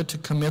of Judah to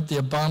commit the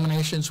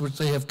abominations which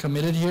they have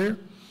committed here,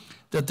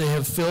 that they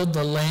have filled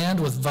the land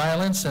with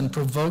violence and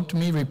provoked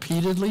me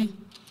repeatedly?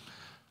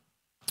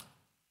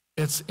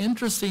 It's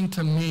interesting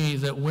to me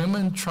that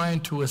women trying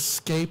to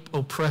escape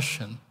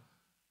oppression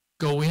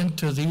go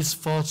into these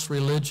false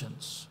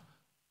religions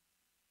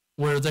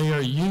where they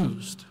are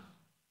used.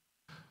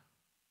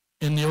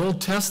 In the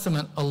Old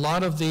Testament, a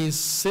lot of these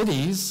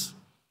cities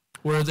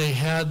where they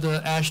had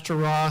the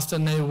Ashtaroth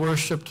and they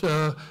worshiped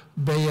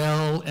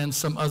Baal and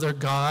some other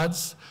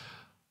gods,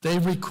 they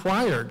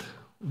required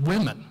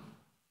women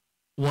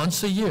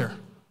once a year.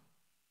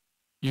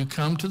 You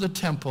come to the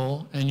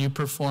temple and you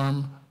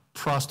perform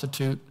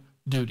prostitute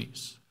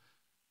duties.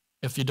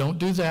 If you don't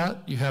do that,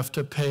 you have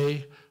to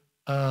pay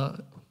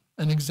an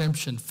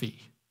exemption fee.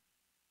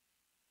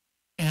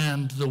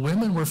 And the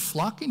women were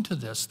flocking to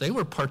this. They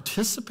were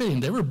participating.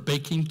 They were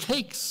baking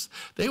cakes.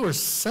 They were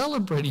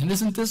celebrating.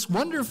 Isn't this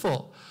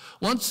wonderful?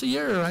 Once a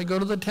year, I go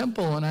to the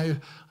temple, and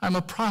I'm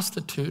a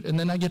prostitute, and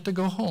then I get to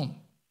go home.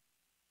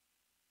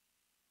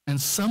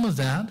 And some of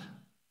that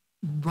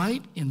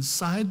right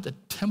inside the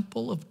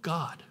temple of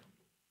God.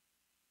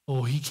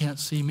 Oh, he can't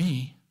see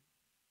me.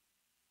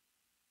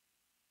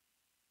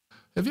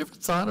 Have you ever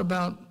thought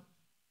about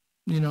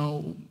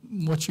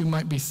what you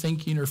might be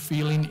thinking or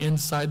feeling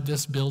inside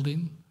this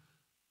building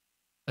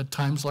at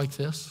times like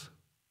this?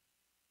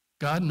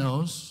 God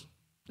knows.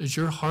 Is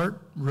your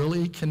heart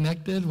really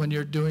connected when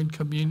you're doing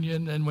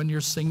communion and when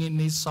you're singing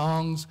these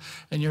songs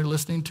and you're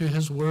listening to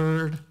his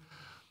word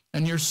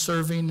and you're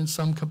serving in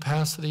some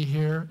capacity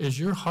here? Is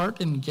your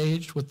heart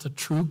engaged with the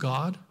true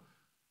God?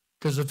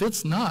 Because if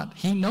it's not,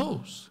 he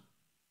knows.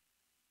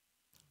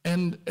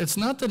 And it's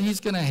not that he's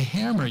going to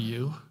hammer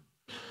you.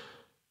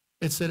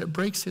 It's that it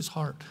breaks his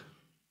heart.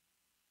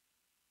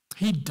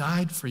 He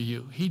died for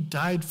you. He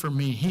died for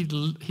me.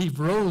 He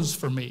rose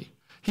for me.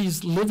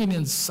 He's living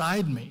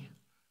inside me.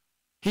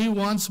 He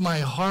wants my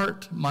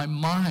heart, my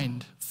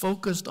mind,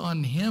 focused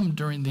on him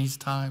during these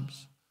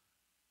times.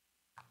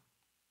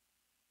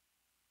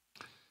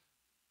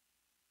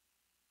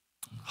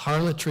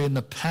 Harlotry in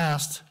the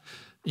past,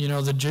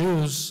 the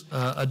Jews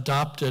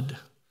adopted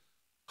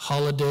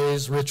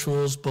holidays,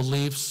 rituals,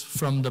 beliefs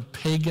from the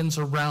pagans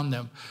around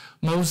them.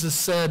 Moses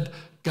said,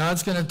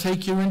 God's going to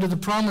take you into the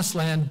promised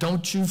land.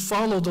 Don't you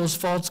follow those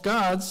false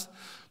gods.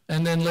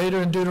 And then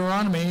later in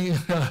Deuteronomy,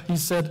 he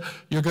said,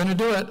 you're going to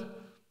do it.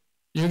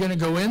 You're going to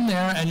go in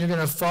there and you're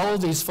going to follow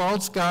these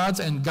false gods,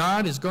 and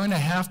God is going to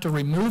have to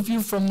remove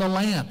you from the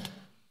land.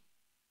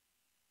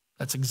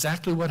 That's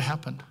exactly what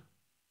happened.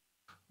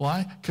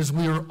 Why? Because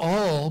we are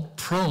all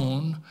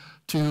prone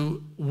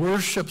to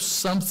worship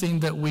something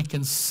that we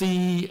can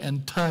see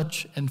and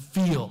touch and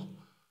feel.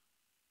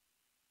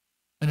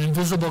 An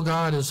invisible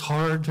God is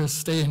hard to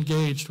stay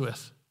engaged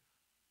with.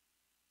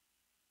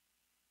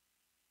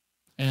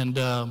 And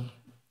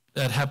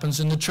that happens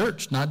in the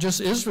church, not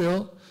just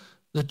Israel,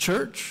 the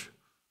church.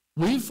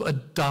 We've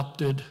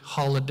adopted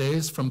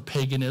holidays from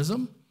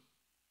paganism.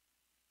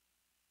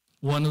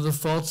 One of the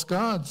false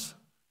gods,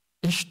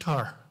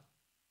 Ishtar.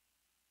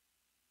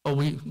 Oh,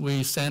 we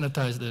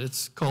sanitized it.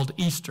 It's called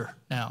Easter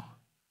now.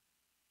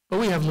 But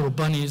we have little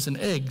bunnies and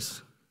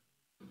eggs.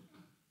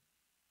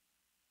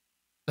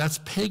 That's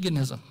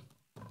paganism.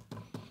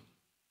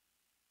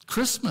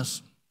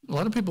 Christmas. A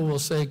lot of people will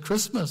say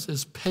Christmas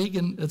is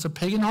pagan. It's a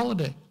pagan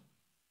holiday.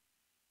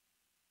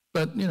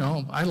 But,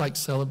 I like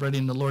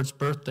celebrating the Lord's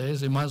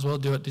birthdays. You might as well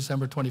do it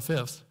December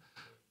 25th.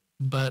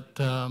 But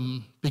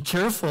be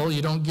careful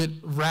you don't get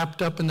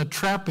wrapped up in the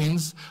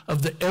trappings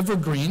of the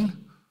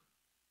evergreen,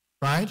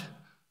 right?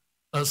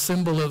 A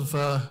symbol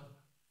of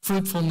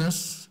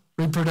fruitfulness,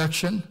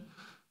 reproduction.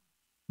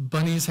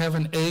 Bunnies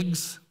having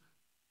eggs,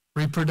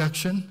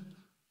 reproduction.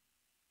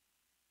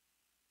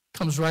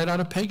 Comes right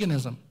out of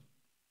paganism.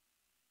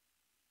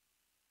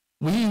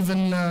 We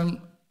even,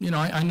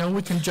 I know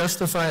we can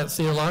justify it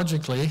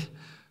theologically,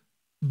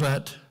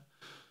 but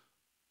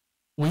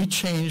we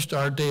changed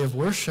our day of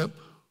worship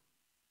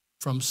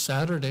from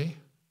Saturday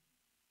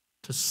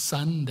to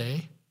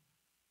Sunday,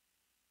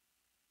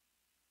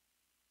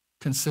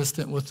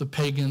 consistent with the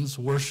pagans'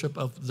 worship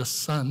of the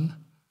sun.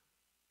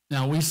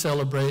 Now we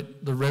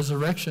celebrate the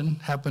resurrection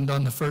happened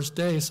on the first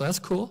day, so that's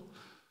cool.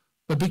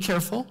 But be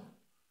careful,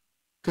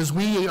 because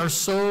we are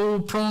so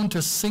prone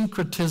to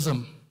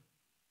syncretism.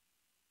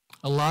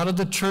 A lot of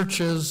the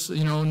churches,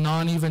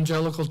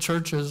 non-evangelical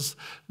churches,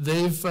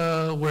 they've,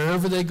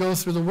 wherever they go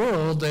through the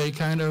world, they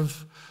kind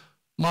of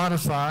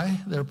modify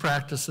their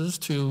practices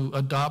to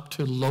adopt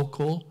to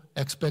local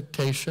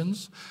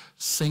expectations,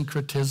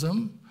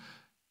 syncretism,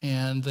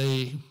 and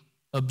they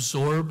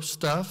absorb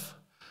stuff.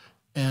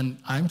 And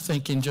I'm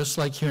thinking, just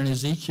like here in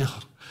Ezekiel,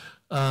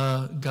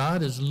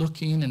 God is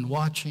looking and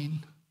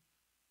watching,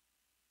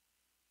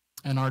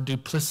 and our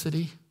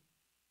duplicity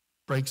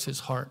breaks his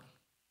heart.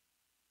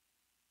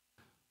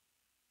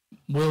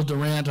 Will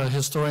Durant, a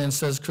historian,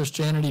 says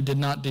Christianity did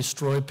not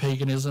destroy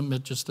paganism,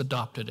 it just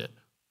adopted it.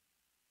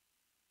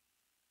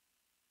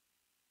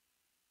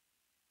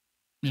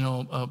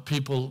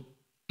 People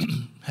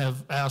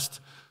have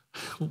asked,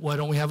 why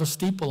don't we have a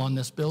steeple on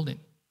this building?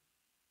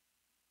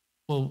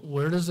 Well,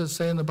 where does it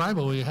say in the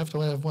Bible we have to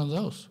have one of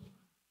those?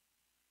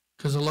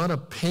 Because a lot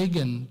of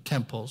pagan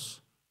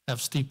temples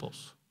have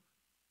steeples.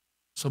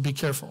 So be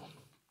careful.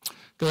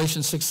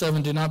 Galatians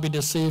 6:7, do not be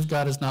deceived,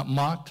 God is not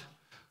mocked,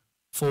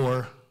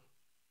 for,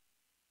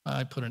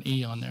 I put an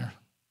E on there,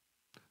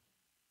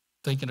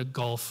 thinking of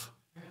golf.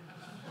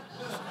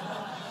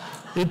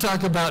 You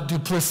talk about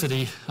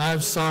duplicity.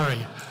 I'm sorry.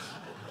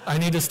 I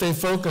need to stay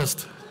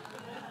focused.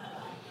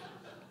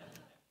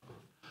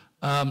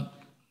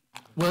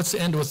 Let's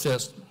end with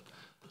this.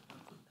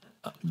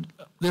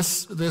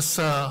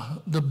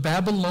 The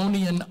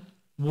Babylonian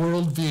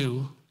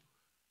worldview,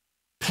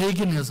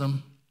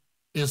 paganism,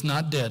 is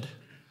not dead.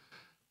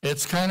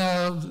 It's kind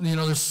of,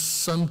 there's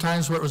some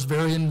times where it was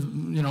very,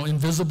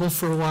 invisible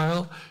for a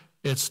while.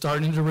 It's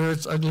starting to rear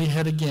its ugly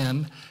head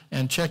again.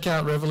 And check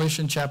out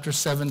Revelation chapter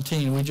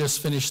 17. We just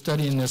finished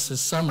studying this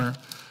summer.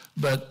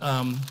 But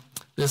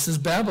this is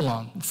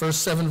Babylon,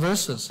 first 7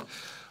 verses.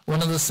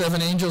 One of the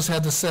 7 angels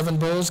had the 7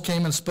 bowls,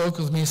 came and spoke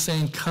with me,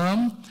 saying,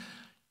 come,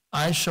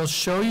 I shall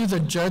show you the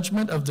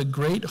judgment of the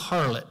great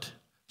harlot.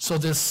 So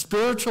this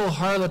spiritual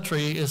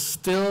harlotry is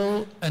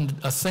still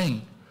a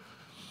thing.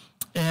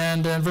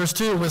 And in verse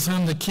 2, with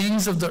whom the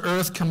kings of the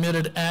earth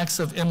committed acts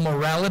of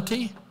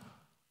immorality.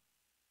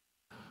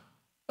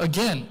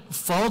 Again,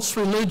 false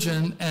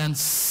religion and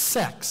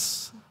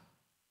sex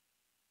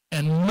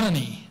and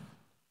money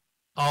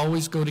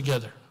always go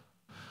together.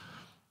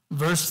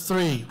 Verse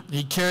 3,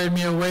 he carried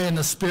me away in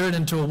the spirit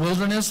into a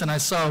wilderness, and I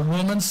saw a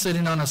woman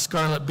sitting on a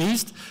scarlet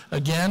beast.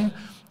 Again,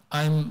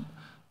 I'm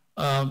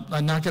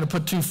not going to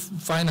put too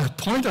fine a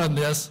point on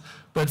this,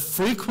 but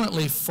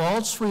frequently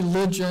false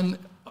religion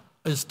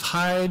is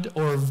tied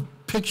or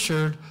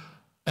pictured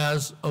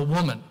as a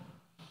woman.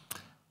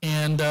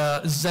 And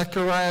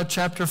Zechariah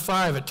chapter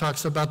 5, it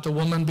talks about the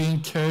woman being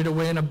carried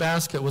away in a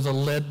basket with a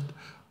lead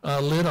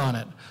lid on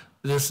it.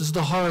 This is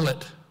the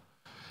harlot.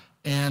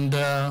 And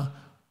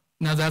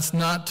now that's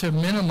not to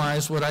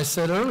minimize what I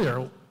said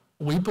earlier.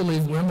 We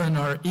believe women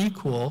are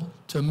equal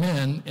to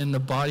men in the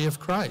body of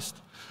Christ.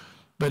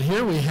 But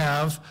here we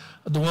have,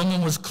 the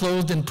woman was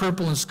clothed in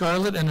purple and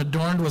scarlet and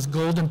adorned with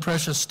gold and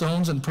precious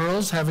stones and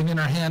pearls, having in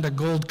her hand a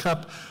gold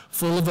cup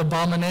full of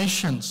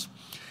abominations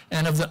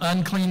and of the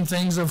unclean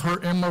things of her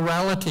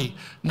immorality.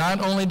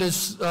 Not only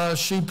does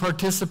she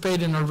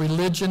participate in a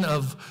religion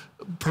of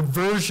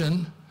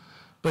perversion,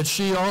 but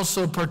she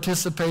also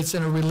participates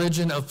in a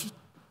religion of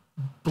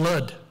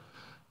blood.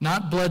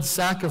 Not blood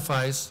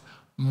sacrifice,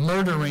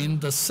 murdering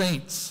the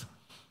saints.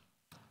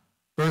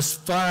 Verse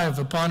 5,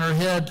 upon her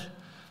head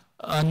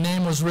a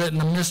name was written,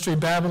 a mystery,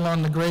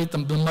 Babylon the Great, the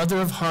mother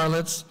of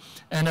harlots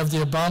and of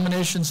the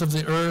abominations of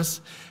the earth.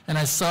 And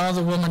I saw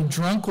the woman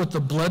drunk with the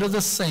blood of the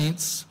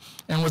saints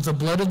and with the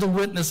blood of the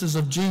witnesses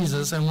of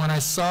Jesus. And when I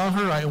saw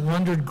her, I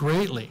wondered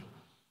greatly.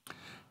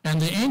 And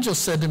the angel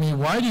said to me,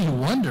 why do you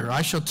wonder?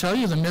 I shall tell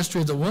you the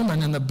mystery of the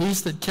woman and the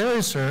beast that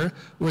carries her,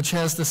 which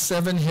has the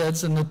 7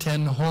 heads and the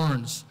 10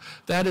 horns.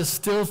 That is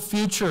still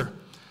future.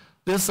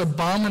 This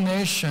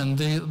abomination,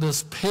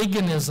 this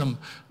paganism,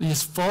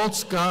 these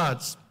false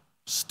gods,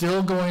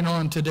 still going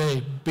on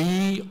today.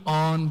 Be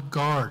on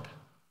guard.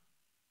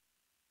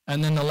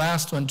 And then the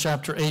last one,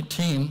 chapter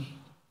 18.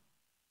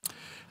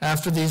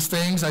 After these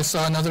things, I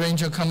saw another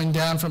angel coming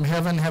down from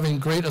heaven, having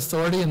great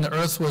authority, and the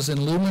earth was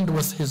illumined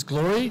with his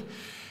glory.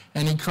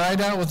 And he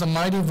cried out with a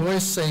mighty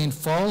voice, saying,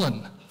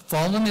 fallen,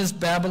 fallen is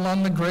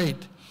Babylon the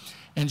Great,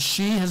 and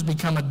she has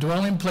become a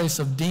dwelling place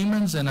of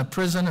demons and a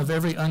prison of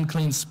every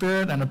unclean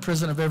spirit and a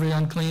prison of every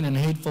unclean and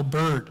hateful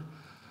bird.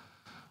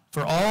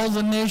 For all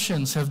the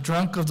nations have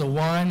drunk of the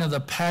wine of the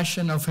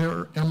passion of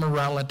her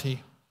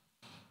immorality.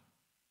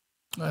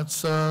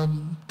 That's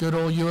good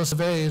old US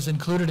of A is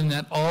included in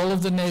that. All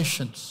of the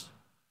nations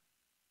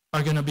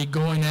are going to be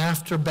going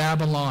after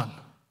Babylon.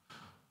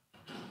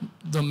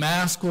 The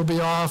mask will be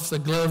off, the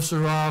gloves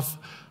are off,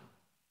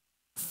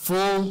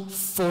 full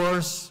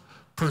force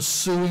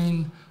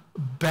pursuing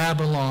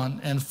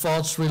Babylon and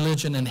false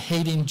religion and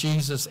hating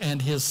Jesus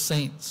and his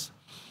saints.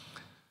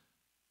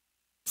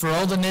 For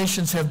all the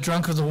nations have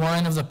drunk of the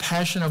wine of the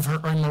passion of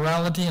her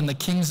immorality, and the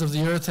kings of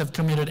the earth have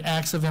committed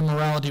acts of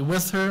immorality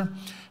with her,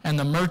 and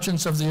the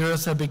merchants of the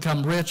earth have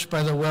become rich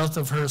by the wealth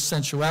of her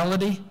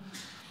sensuality.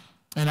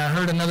 And I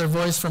heard another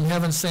voice from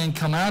heaven saying,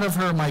 "Come out of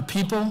her, my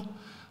people,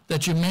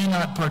 that you may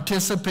not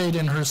participate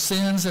in her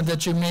sins, and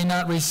that you may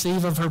not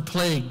receive of her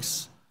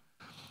plagues.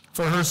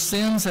 For her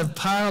sins have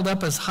piled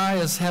up as high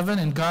as heaven,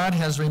 and God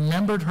has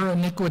remembered her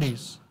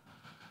iniquities.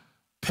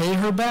 Pay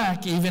her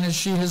back, even as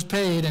she has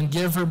paid, and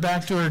give her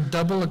back to her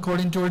double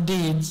according to her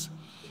deeds.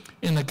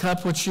 In the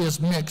cup which she has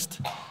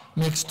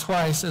mix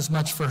twice as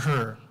much for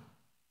her.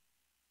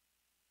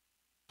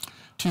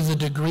 To the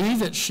degree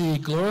that she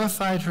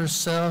glorified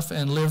herself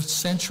and lived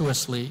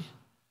sensuously,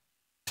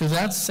 to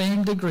that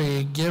same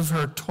degree give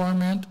her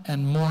torment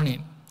and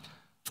mourning.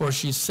 For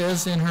she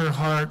says in her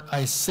heart,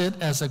 I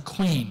sit as a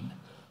queen,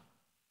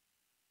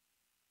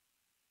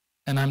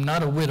 and I'm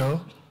not a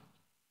widow,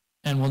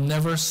 and will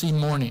never see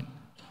mourning.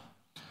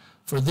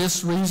 For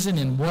this reason,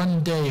 in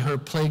one day her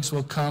plagues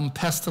will come,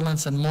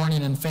 pestilence and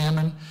mourning and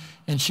famine,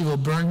 and she will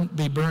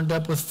be burned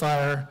up with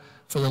fire,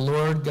 for the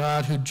Lord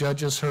God who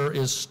judges her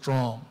is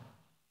strong."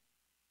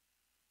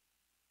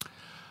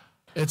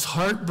 It's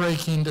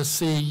heartbreaking to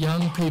see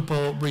young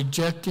people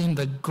rejecting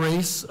the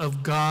grace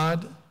of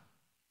God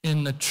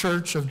in the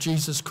church of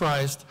Jesus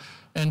Christ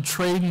and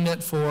trading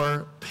it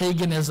for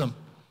paganism,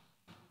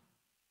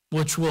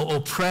 which will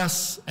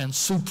oppress and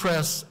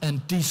suppress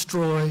and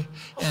destroy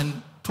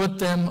and put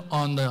them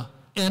on the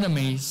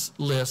enemies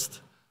list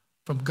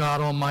from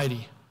God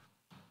Almighty.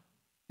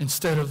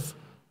 Instead of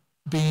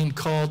being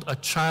called a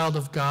child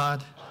of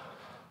God,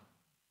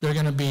 they're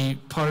going to be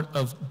part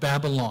of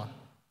Babylon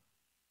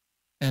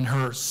and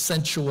her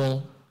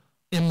sensual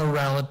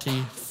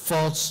immorality,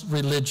 false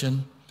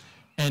religion,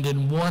 and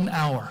in 1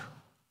 hour,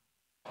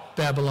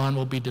 Babylon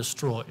will be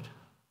destroyed.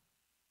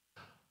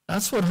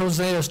 That's what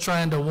Hosea is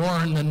trying to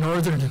warn the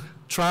northern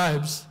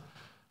tribes.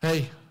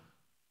 Hey,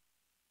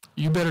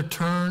 you better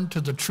turn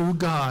to the true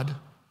God,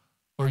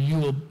 or you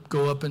will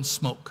go up in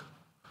smoke.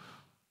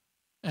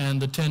 And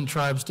the 10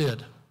 tribes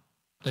did.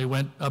 They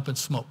went up in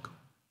smoke.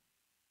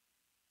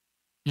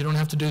 You don't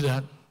have to do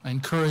that. I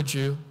encourage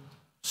you,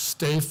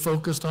 stay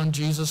focused on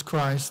Jesus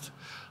Christ.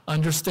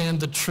 Understand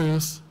the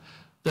truth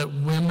that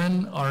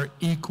women are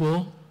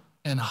equal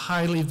and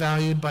highly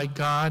valued by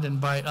God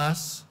and by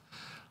us.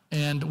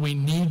 And we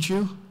need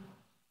you.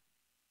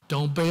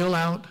 Don't bail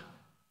out.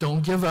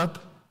 Don't give up.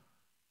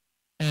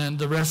 And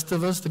the rest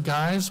of us, the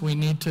guys, we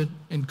need to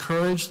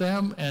encourage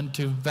them and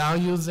to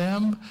value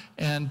them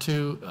and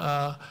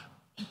to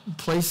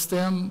place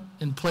them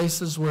in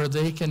places where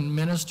they can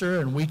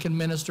minister and we can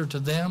minister to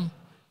them.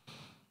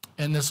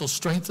 And this will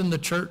strengthen the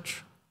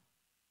church.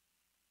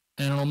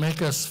 And it'll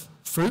make us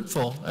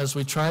fruitful as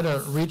we try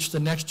to reach the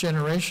next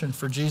generation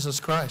for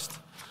Jesus Christ.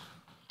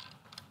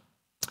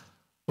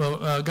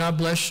 Well, God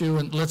bless you,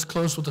 and let's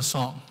close with a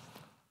song.